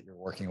kids that you're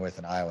working with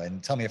in Iowa.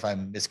 And tell me if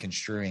I'm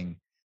misconstruing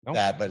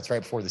that, but it's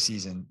right before the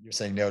season. You're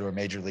saying no to a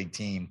major league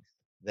team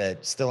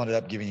that still ended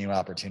up giving you an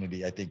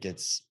opportunity. I think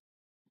it's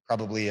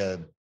probably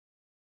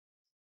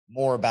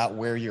more about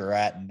where you're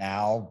at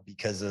now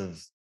because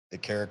of the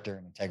character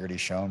and integrity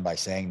shown by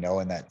saying no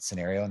in that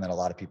scenario, and then a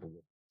lot of people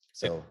would.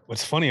 So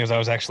what's funny is I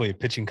was actually a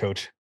pitching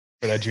coach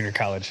for that junior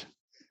college.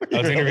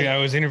 I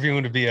was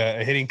interviewing to be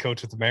a hitting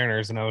coach with the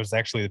Mariners, and I was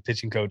actually the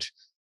pitching coach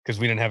because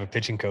we didn't have a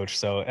pitching coach.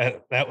 So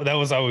that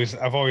was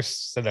I've always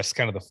said that's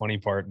kind of the funny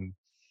part. And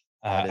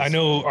I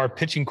know our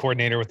pitching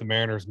coordinator with the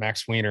Mariners,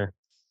 Max Weiner.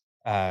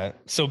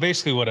 So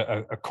basically what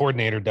a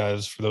coordinator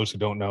does, for those who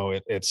don't know,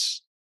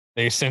 it's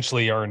they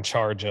essentially are in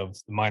charge of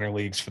the minor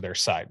leagues for their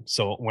side.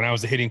 So when I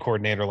was the hitting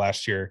coordinator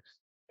last year,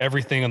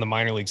 everything on the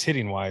minor leagues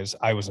hitting wise,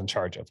 I was in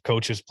charge of: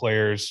 coaches,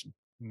 players,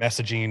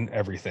 messaging,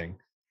 everything.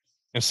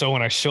 And so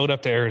when I showed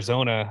up to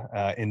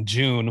Arizona in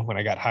June, when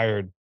I got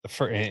hired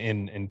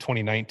in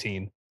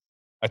 2019,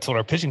 I told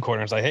our pitching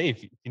coordinator, I was like, hey,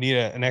 if you need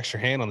an extra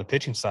hand on the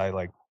pitching side,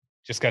 like,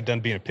 just got done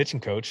being a pitching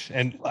coach.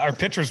 And our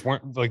pitchers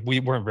we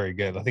weren't very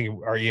good. I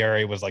think our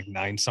ERA was like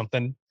 9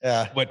 something.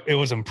 Yeah. But it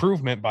was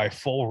improvement by a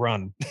full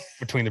run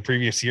between the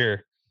previous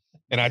year.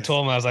 And I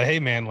told him, I was like, hey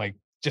man, like,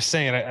 just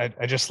saying,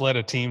 I just led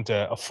a team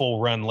to a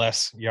full run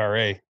less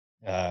ERA.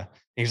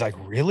 He's like,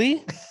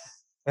 really?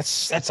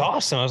 That's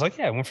awesome. I was like,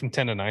 yeah, I went from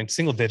 10 to 9,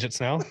 single digits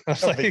now. I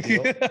was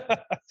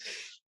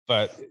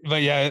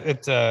but yeah,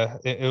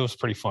 it was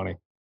pretty funny.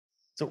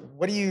 So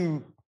what do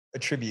you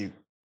attribute,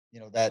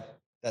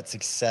 that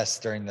success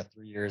during the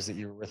 3 years that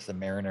you were with the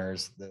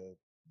Mariners? The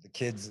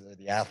kids,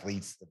 the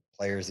athletes, the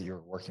players that you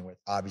were working with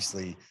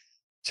obviously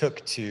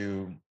took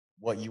to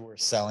what you were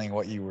selling,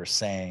 what you were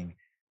saying.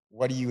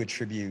 What do you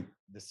attribute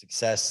the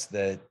success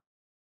that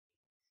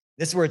 —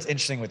 this is where it's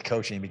interesting with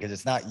coaching, because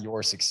it's not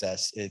your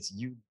success, it's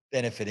you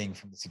benefiting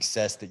from the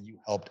success that you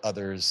helped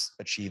others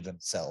achieve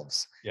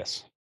themselves.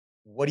 Yes.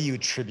 What do you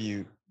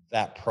attribute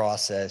that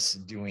process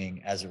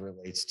doing as it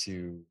relates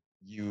to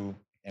you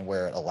and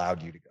where it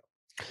allowed you to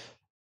go?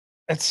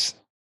 It's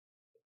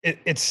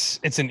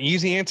an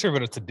easy answer,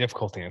 but it's a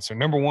difficult answer.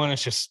 Number one,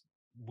 it's just,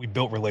 we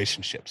built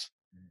relationships.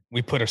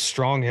 We put a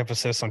strong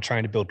emphasis on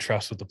trying to build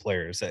trust with the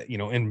players.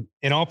 In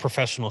all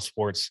professional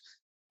sports,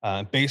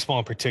 baseball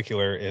in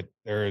particular,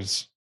 there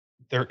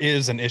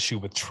is an issue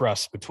with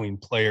trust between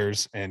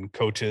players and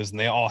coaches, and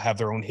they all have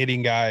their own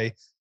hitting guy.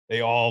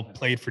 They all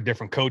played for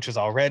different coaches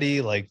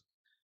already. Like,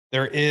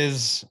 there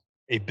is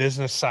a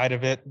business side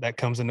of it that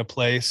comes into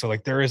play. So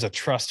like, there is a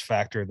trust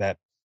factor that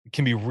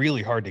can be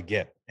really hard to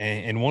get.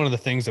 And one of the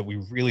things that we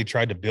really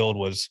tried to build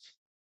was,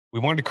 we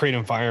wanted to create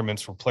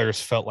environments where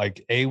players felt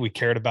like, A, we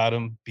cared about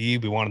them, B,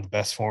 we wanted the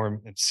best for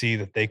them, and C,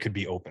 that they could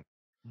be open.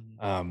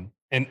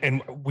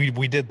 And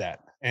we did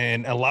that.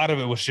 And a lot of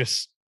it was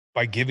just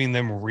by giving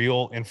them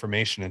real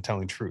information and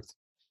telling truth.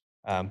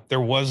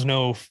 There was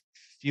no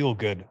feel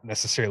good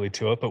necessarily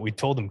to it, but we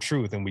told them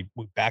truth, and we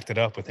backed it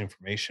up with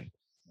information.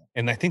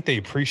 And I think they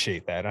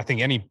appreciate that. I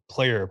think any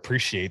player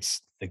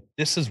appreciates, like,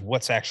 this is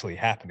what's actually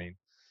happening.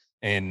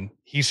 And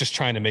he's just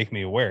trying to make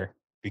me aware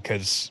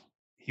because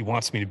he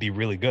wants me to be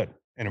really good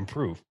and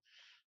improve.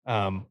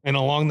 And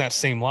along that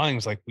same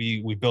lines, like,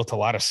 we built a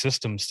lot of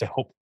systems to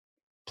help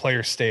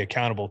players stay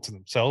accountable to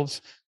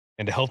themselves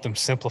and to help them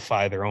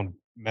simplify their own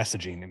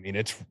messaging. I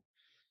mean,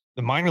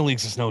 the minor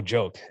leagues is no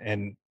joke.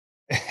 And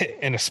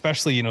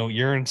especially,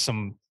 you're in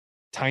some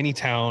tiny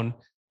town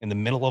in the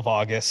middle of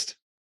August,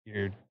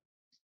 you're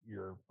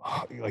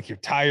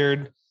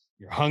tired,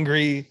 you're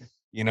hungry,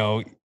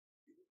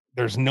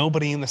 there's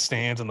nobody in the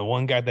stands, and the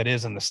one guy that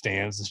is in the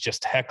stands is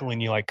just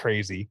heckling you like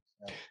crazy.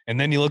 Yeah. And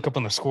then you look up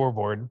on the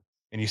scoreboard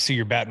and you see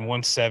you're batting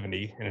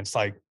 170, and it's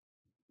like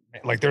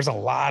there's a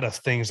lot of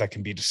things that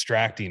can be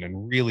distracting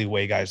and really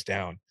weigh guys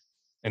down.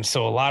 And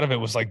so a lot of it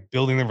was like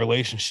building the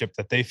relationship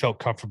that they felt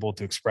comfortable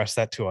to express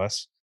that to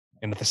us.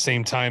 And at the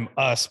same time,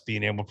 us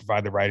being able to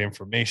provide the right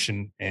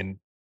information and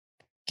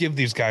give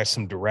these guys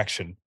some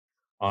direction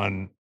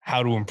on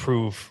how to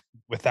improve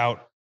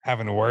without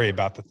having to worry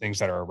about the things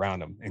that are around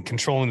them and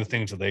controlling the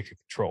things that they can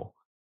control.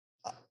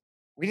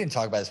 We didn't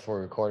talk about this before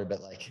we recorded,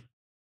 but like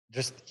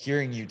just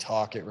hearing you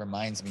talk, it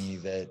reminds me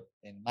that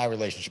in my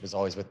relationship is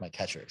always with my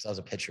catcher, because I was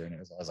a pitcher, and I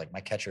was like,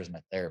 my catcher is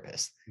my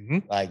therapist.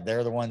 Like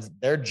they're the ones,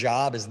 their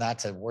job is not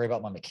to worry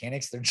about my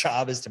mechanics. Their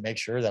job is to make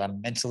sure that I'm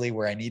mentally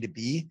where I need to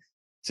be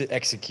to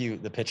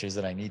execute the pitches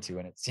that I need to.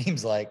 And it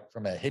seems like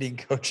from a hitting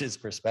coach's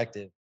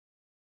perspective,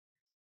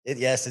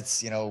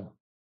 it's,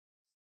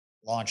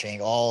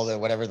 launching all the,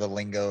 whatever the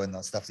lingo and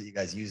the stuff that you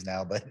guys use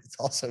now, but it's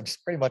also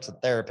just pretty much the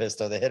therapist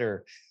or the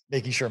hitter,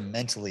 making sure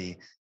mentally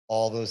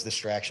all those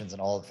distractions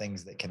and all the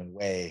things that can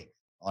weigh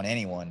on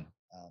anyone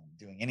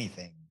doing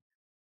anything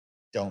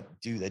don't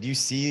do that. Do you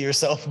see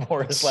yourself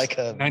more as like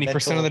a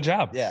 90% of the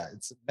job? Yeah,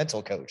 it's a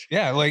mental coach.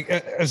 Yeah, like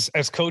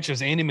as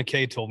coaches, Andy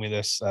McKay told me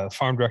this,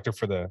 farm director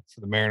for the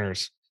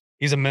Mariners.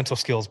 He's a mental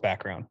skills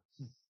background,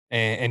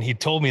 and he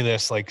told me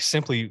this, like,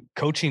 simply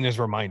coaching is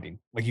reminding.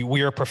 Like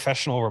we are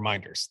professional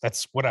reminders.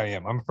 That's what I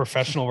am. I'm a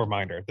professional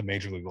reminder at the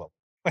major league level.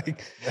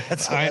 Like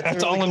that's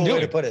really all I'm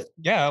doing. To put it.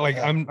 Yeah, like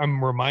yeah.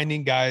 I'm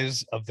reminding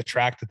guys of the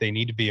track that they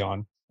need to be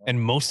on,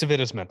 and most of it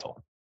is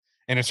mental.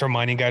 And it's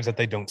reminding guys that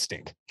they don't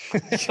stink.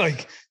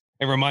 Like,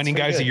 and reminding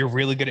guys that you're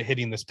really good at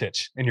hitting this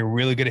pitch and you're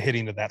really good at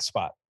hitting to that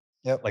spot.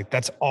 Yep. Like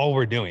that's all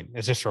we're doing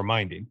is just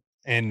reminding.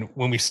 And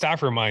when we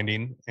stop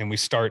reminding and we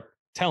start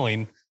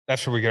telling,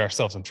 that's where we get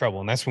ourselves in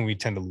trouble. And that's when we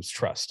tend to lose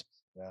trust.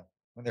 Yeah.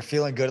 When they're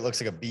feeling good, it looks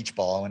like a beach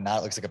ball. And now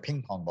it looks like a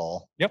ping pong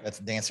ball. Yep. That's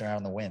dancing around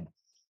in the wind.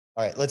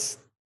 All right.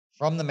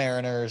 From the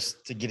Mariners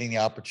to getting the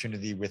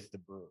opportunity with the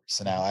Brewers.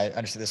 So now I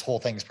understand this whole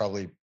thing is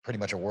probably pretty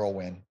much a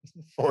whirlwind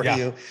for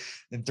you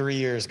in 3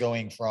 years,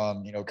 going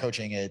from,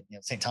 coaching at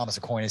St. Thomas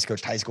Aquinas,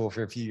 coached high school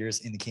for a few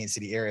years in the Kansas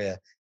City area.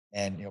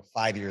 And,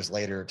 5 years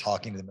later,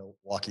 talking to the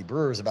Milwaukee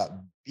Brewers about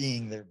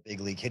being their big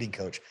league hitting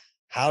coach.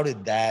 How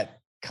did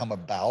that come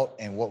about?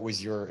 And what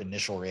was your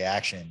initial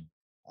reaction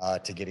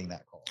to getting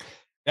that call?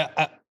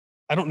 Yeah.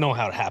 I don't know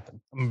how it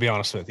happened. I'm gonna be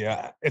honest with you.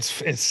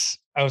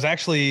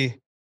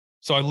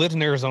 So I lived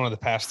in Arizona the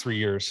past 3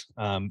 years.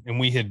 And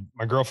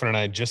my girlfriend and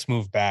I had just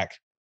moved back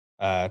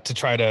to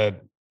try to,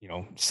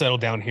 settle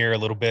down here a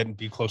little bit and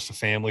be close to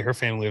family. Her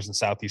family lives in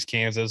Southeast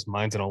Kansas.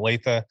 Mine's in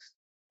Olathe.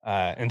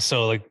 And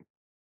so like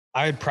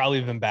I had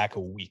probably been back a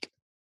week,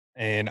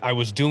 and I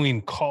was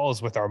doing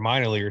calls with our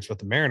minor leaguers with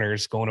the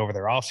Mariners, going over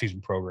their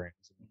offseason programs.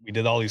 We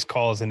did all these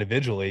calls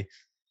individually,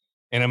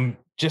 and I'm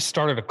just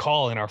started a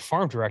call, and our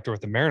farm director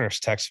with the Mariners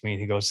texted me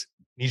and he goes,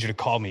 "Need you to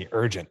call me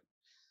urgent."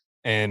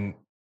 And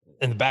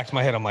in the back of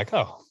my head, I'm like,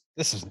 oh,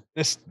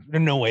 there's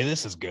no way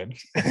this is good.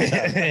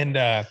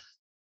 And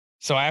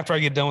so after I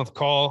get done with the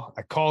call,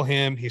 I call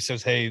him. He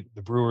says, "Hey,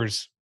 the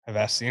Brewers have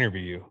asked to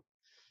interview you."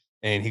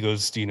 And he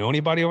goes, "Do you know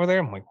anybody over there?"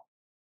 I'm like,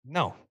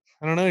 "No,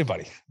 I don't know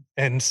anybody."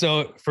 And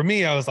so for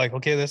me, I was like,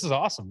 okay, this is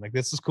awesome. Like,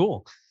 this is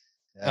cool.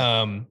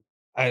 Yeah.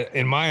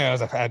 In my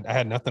eyes, I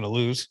had nothing to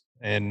lose.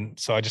 And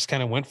so I just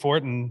kind of went for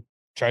it and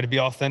tried to be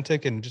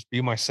authentic and just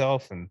be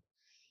myself. And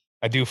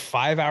I do it's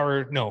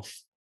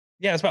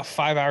about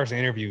 5 hours of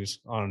interviews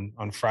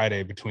on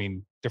Friday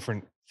between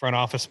different front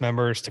office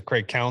members to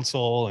Craig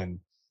Counsell. And,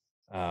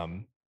 I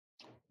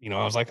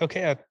was like,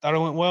 okay, I thought it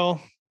went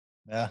well.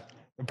 Yeah.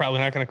 They're probably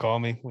not going to call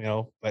me,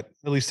 but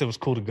at least it was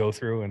cool to go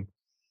through. And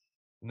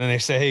then they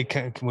say, "Hey,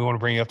 can we want to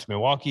bring you up to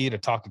Milwaukee to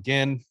talk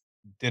again?"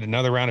 Did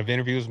another round of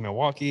interviews in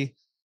Milwaukee.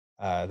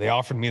 They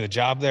offered me the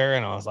job there.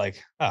 And I was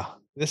like, oh,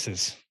 this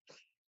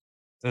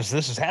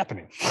is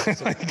happening. So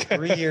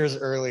 3 years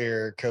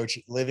earlier, coach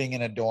living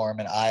in a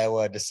dorm in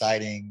Iowa,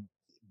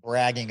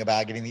 bragging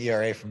about getting the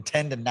ERA from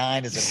 10 to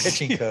 9 as a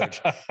pitching coach.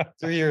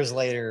 3 years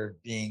later,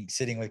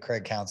 sitting with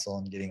Craig Counsell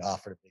and getting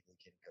offered a big league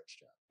hitting coach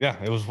job. Yeah,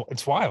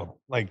 it's wild.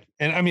 Like,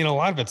 and I mean, a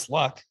lot of it's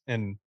luck,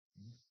 and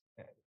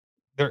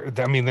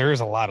there is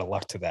a lot of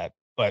luck to that,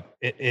 but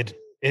it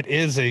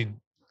is a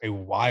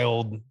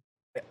wild.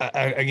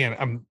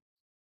 I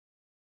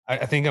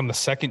think I'm the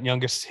second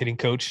youngest hitting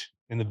coach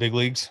in the big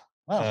leagues.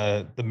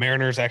 Wow. The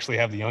Mariners actually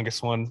have the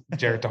youngest one,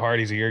 Jarrett DeHart.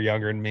 He's a year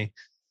younger than me.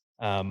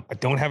 I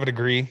don't have a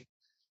degree.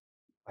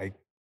 I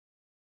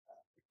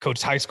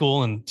coached high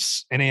school and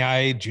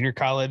NAIA, junior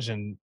college,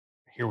 and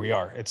here we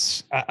are.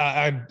 It's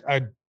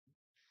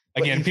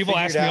again, people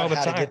ask me all the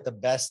time how to get the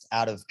best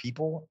out of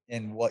people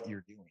in what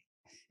you're doing.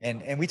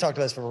 And we talked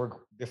about this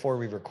before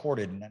we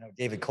recorded, and I know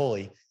David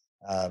Coley,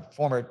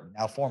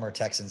 former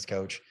Texans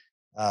coach,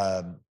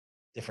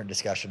 different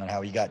discussion on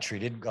how he got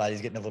treated. Glad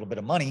he's getting a little bit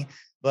of money,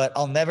 but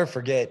I'll never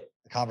forget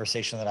the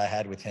conversation that I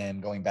had with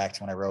him going back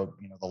to when I wrote,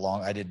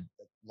 I did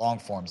long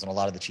forms on a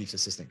lot of the Chiefs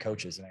assistant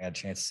coaches, and I had a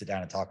chance to sit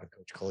down and talk with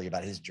Coach Coley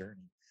about his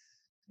journey,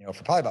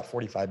 for probably about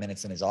 45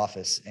 minutes in his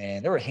office.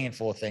 And there were a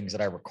handful of things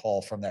that I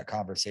recall from that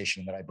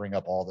conversation that I bring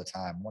up all the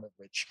time. One of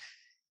which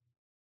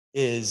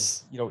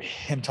is,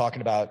 him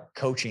talking about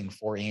coaching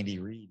for Andy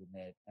Reid. And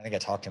that, I think I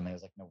talked to him, it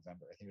was like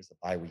November. I think it was the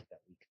bye week that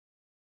week.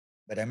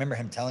 But I remember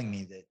him telling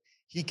me that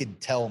he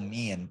could tell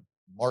me in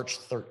March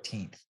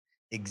 13th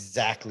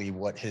exactly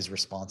what his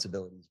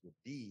responsibilities would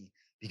be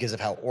because of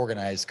how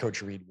organized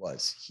Coach Reid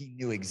was. He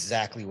knew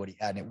exactly what he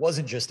had. And it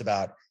wasn't just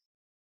about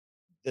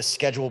the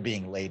schedule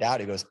being laid out.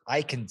 He goes,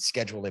 I can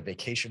schedule a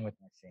vacation with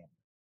my family.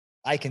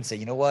 I can say,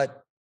 you know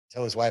what?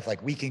 Tell his wife,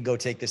 like, we can go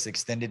take this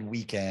extended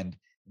weekend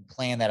and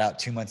plan that out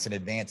 2 months in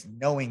advance,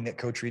 knowing that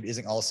Coach Reid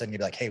isn't all of a sudden you'd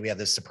be like, hey, we have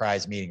this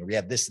surprise meeting or we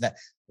have this and that.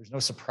 There's no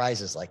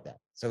surprises like that.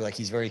 So like,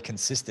 he's very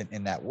consistent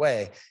in that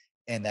way.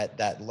 And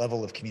that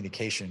level of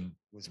communication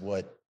was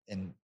what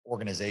an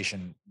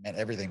organization meant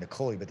everything to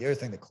Coley. But the other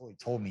thing that Coley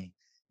told me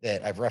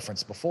that I've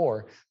referenced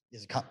before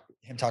is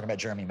him talking about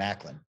Jeremy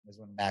Maclin. It was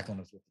when Maclin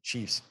was with the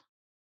Chiefs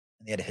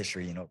and they had a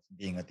history,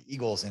 being with the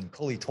Eagles. And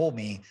Coley told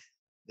me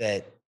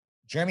that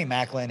Jeremy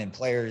Maclin and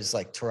players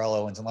like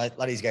Torello and a lot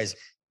of these guys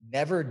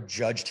never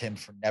judged him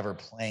for never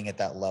playing at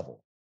that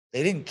level.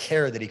 They didn't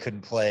care that he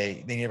couldn't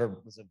play. They never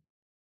was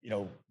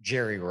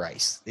Jerry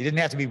Rice. They didn't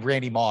have to be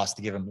Randy Moss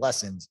to give him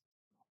lessons.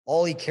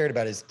 All he cared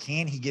about is,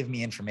 can he give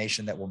me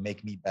information that will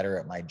make me better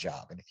at my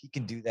job? And if he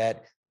can do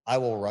that, I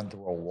will run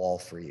through a wall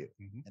for you.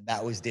 Mm-hmm. And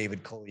that was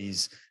David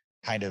Coley's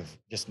kind of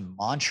just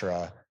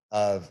mantra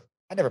of,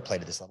 I never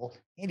played at this level.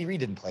 Andy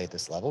Reid didn't play at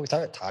this level. We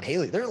talked about Todd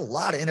Haley. There are a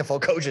lot of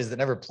NFL coaches that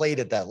never played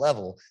at that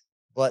level,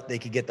 but they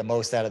could get the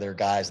most out of their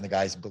guys, and the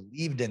guys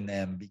believed in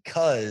them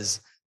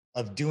because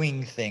of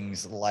doing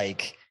things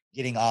like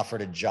getting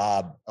offered a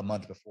job a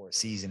month before a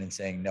season and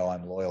saying, no,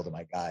 I'm loyal to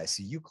my guys.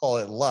 So you call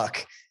it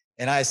luck.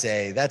 And I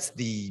say that's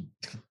the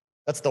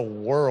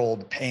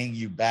world paying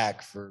you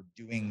back for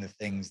doing the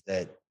things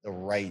that the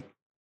right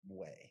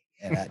way.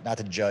 And not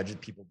to judge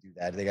that people do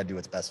that. They got to do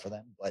what's best for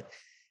them. But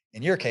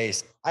in your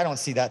case, I don't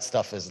see that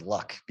stuff as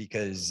luck,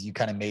 because you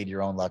kind of made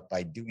your own luck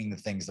by doing the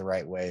things the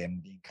right way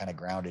and being kind of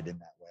grounded in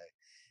that way.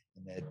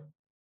 And that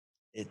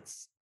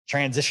it's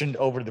transitioned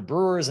over to the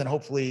Brewers, and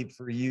hopefully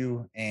for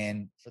you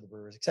and for the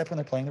Brewers, except when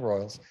they're playing the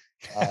Royals,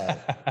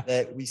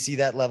 that we see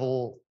that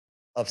level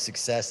of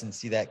success and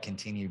see that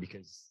continue,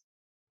 because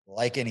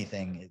like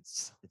anything,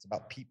 it's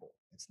about people.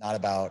 It's not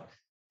about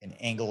an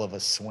angle of a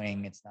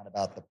swing. It's not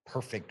about the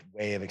perfect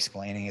way of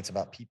explaining. It's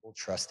about people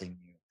trusting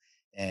you.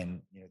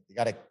 And you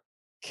got to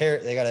care.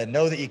 They got to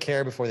know that you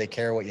care before they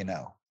care what you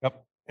know.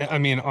 Yep. I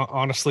mean,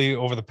 honestly,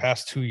 over the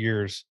past 2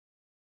 years,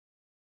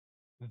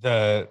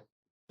 the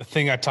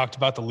thing I talked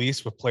about the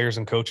least with players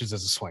and coaches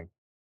is a swing.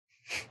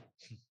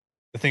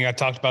 The thing I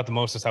talked about the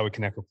most is how we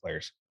connect with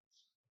players.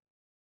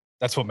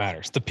 That's what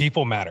matters. The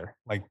people matter.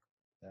 Like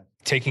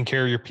taking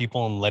care of your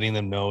people and letting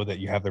them know that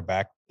you have their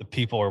back. The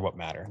people are what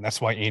matter. And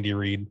that's why Andy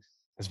Reid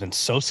has been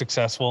so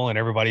successful. And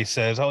everybody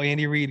says, oh,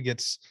 Andy Reid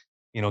gets,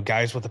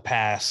 guys with a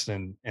past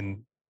and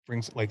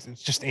brings, like,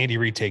 it's just Andy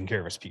Reid taking care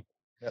of his people.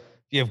 Yep.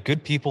 If you have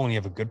good people and you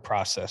have a good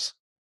process,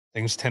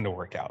 things tend to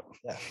work out.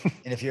 Yeah.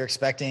 And if you're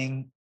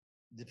expecting,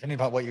 depending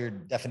upon what your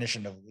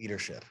definition of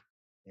leadership,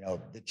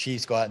 the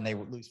Chiefs go out and they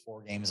lose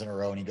 4 games in a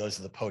row and he goes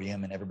to the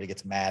podium and everybody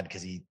gets mad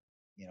because he,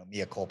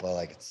 mea culpa,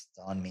 like it's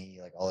on me,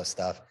 like all this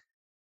stuff.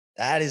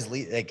 That is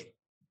like,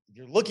 if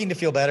you're looking to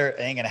feel better, it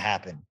ain't going to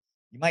happen.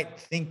 You might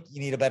think you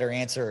need a better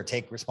answer or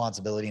take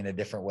responsibility in a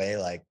different way.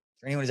 Like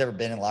for anyone who's ever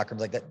been in locker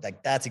rooms like that,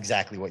 like that's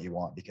exactly what you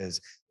want, because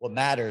what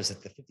matters is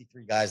that the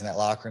 53 guys in that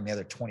locker room, the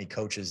other 20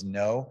 coaches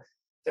know,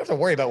 they don't have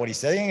to worry about what he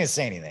said. He ain't going to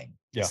say anything.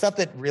 Yeah. Stuff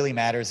that really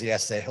matters, he has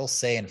to say, he'll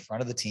say in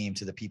front of the team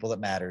to the people that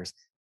matters.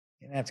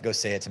 You don't have to go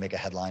say it to make a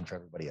headline for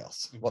everybody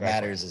else. Exactly. What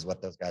matters is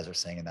what those guys are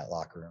saying in that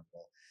locker room.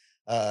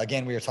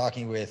 Again, we were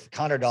talking with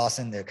Connor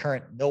Dawson, the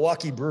current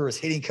Milwaukee Brewers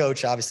hitting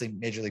coach, obviously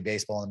Major League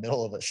Baseball in the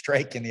middle of a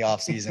strike in the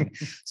offseason.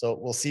 So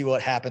we'll see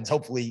what happens.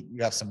 Hopefully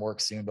you have some work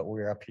soon, but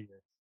we're up here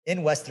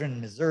in Western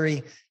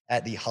Missouri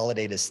at the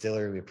Holiday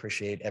Distillery. We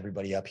appreciate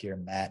everybody up here,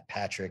 Matt,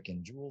 Patrick,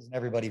 and Jules, and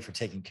everybody for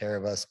taking care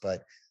of us.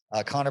 But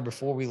Connor,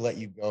 before we let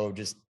you go,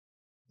 just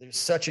there's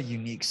such a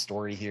unique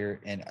story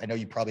here. And I know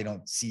you probably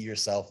don't see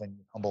yourself, and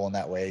you're humble in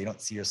that way. You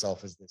don't see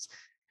yourself as this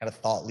kind of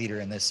thought leader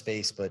in this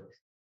space, but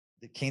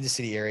the Kansas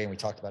City area, and we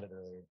talked about it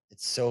earlier,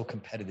 it's so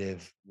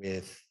competitive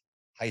with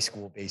high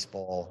school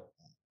baseball.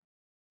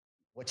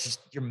 What's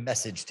just your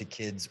message to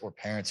kids or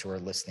parents who are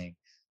listening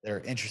that are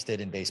interested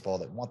in baseball,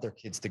 that want their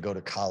kids to go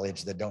to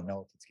college, that don't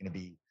know if it's going to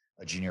be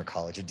a junior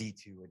college, a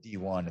D2, a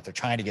D1, if they're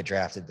trying to get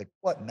drafted? Like,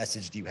 what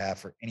message do you have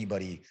for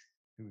anybody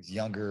who's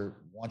younger,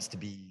 wants to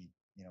be,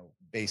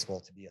 baseball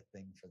to be a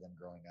thing for them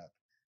growing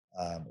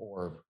up,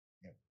 or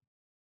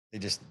they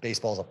just,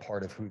 baseball is a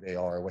part of who they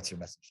are? What's your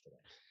message to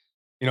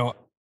them?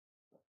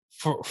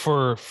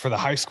 For the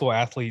high school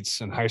athletes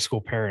and high school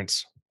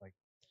parents, like,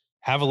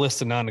 have a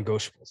list of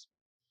non-negotiables,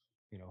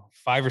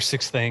 5 or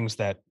 6 things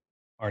that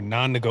are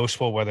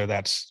non-negotiable, whether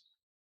that's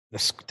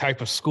this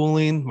type of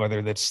schooling,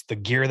 whether that's the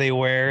gear they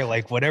wear,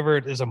 like whatever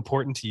is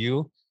important to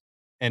you,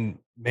 and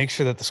make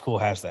sure that the school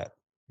has that,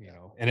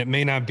 and it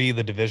may not be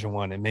the Division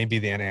I, it may be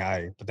the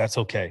NAI, but that's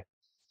okay.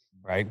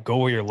 Right. Go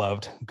where you're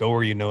loved, go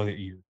where you know that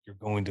you're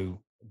going to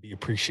be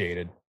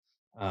appreciated.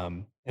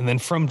 And then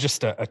from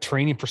just a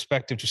training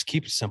perspective, just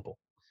keep it simple.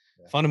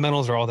 Yeah.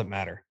 Fundamentals are all that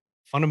matter.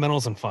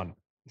 Fundamentals and fun.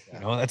 Yeah. You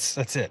know,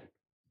 that's it.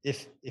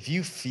 If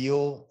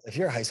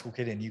you're a high school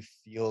kid and you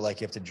feel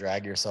like you have to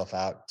drag yourself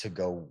out to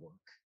go work,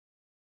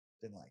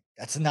 then like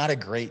that's not a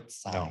great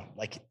sign. No.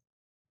 Like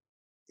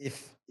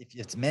if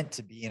it's meant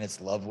to be and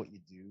it's love what you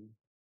do,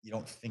 you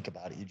don't think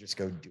about it. You just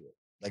go do it.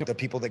 Like the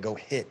people that go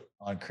hit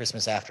on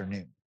Christmas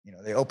afternoon, you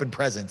know, they open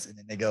presents and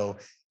then they go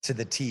to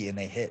the tee and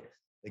they hit.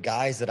 The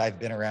guys that I've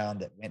been around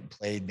that went and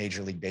played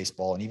Major League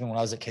Baseball, and even when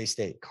I was at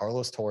K-State,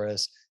 Carlos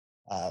Torres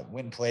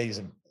went and played as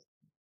a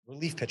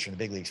relief pitcher in the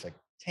big leagues for like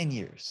 10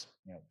 years,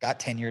 you know, got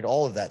tenured,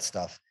 all of that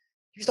stuff.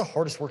 He's the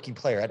hardest working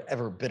player I'd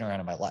ever been around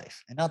in my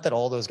life. And not that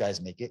all those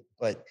guys make it,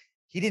 but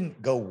he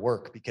didn't go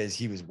work because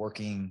he was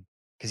working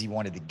because he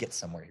wanted to get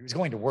somewhere. He was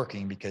going to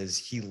working because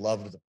he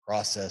loved the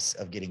process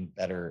of getting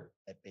better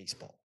at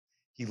baseball.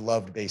 He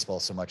loved baseball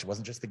so much. It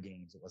wasn't just the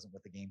games. It wasn't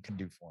what the game can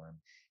do for him.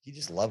 He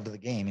just loved the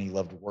game and he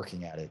loved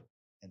working at it.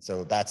 And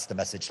so that's the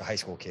message to high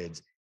school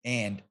kids.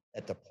 And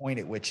at the point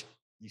at which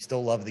you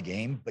still love the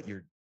game, but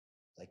you're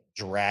like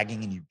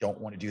dragging and you don't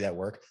want to do that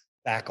work,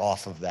 back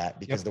off of that,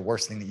 because the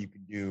worst thing that you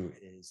can do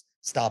is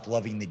stop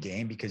loving the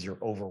game because you're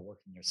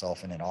overworking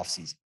yourself in an off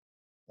season.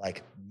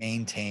 Like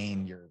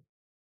maintain your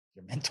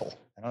mental.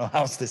 I don't know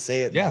how else to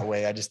say it that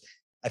way.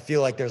 I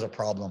feel like there's a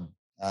problem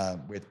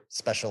with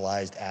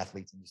specialized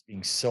athletes and just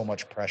being so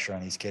much pressure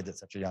on these kids at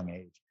such a young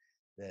age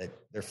that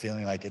they're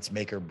feeling like it's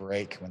make or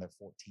break when they're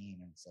 14.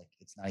 And it's like,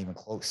 it's not even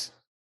close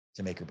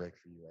to make or break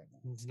for you right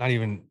now. It's not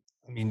even,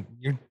 I mean,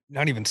 you're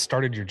not even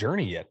started your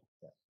journey yet.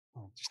 Yeah.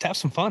 Just have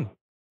some fun.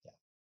 Yeah.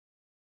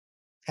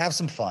 Have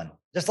some fun.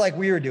 Just like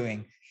we were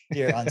doing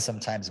here on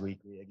Sometimes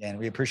Weekly. Again,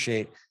 we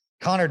appreciate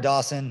Connor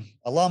Dawson,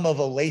 alum of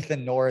Olathe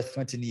North,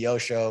 went to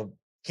Neosho,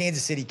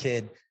 Kansas City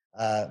kid,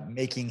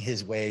 making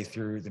his way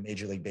through the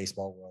Major League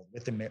Baseball world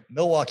with the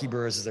Milwaukee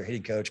Brewers as their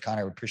hitting coach.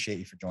 Connor, we appreciate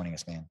you for joining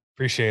us, man.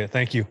 Appreciate it.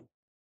 Thank you.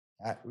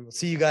 All right, we will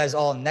see you guys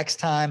all next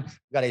time.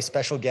 We've got a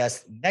special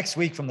guest next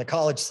week from the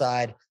college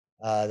side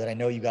that I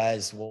know you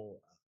guys will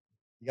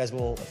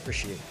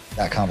appreciate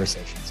that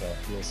conversation. So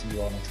we'll see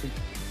you all next week.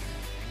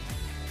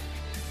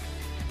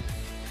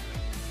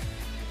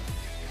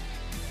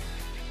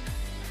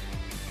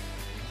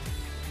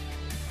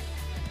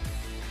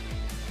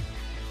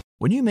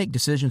 When you make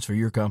decisions for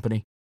your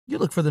company, you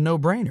look for the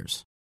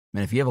no-brainers.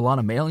 And if you have a lot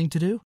of mailing to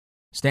do,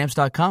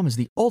 Stamps.com is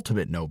the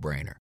ultimate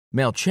no-brainer.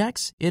 Mail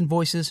checks,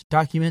 invoices,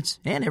 documents,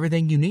 and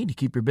everything you need to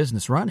keep your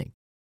business running.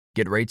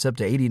 Get rates up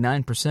to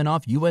 89%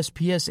 off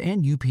USPS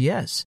and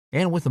UPS.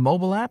 And with the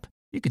mobile app,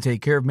 you can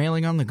take care of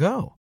mailing on the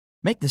go.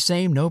 Make the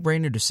same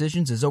no-brainer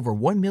decisions as over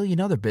 1 million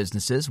other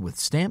businesses with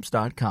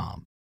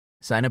Stamps.com.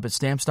 Sign up at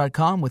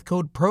Stamps.com with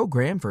code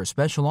PROGRAM for a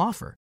special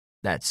offer.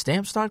 That's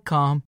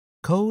Stamps.com,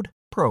 code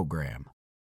PROGRAM.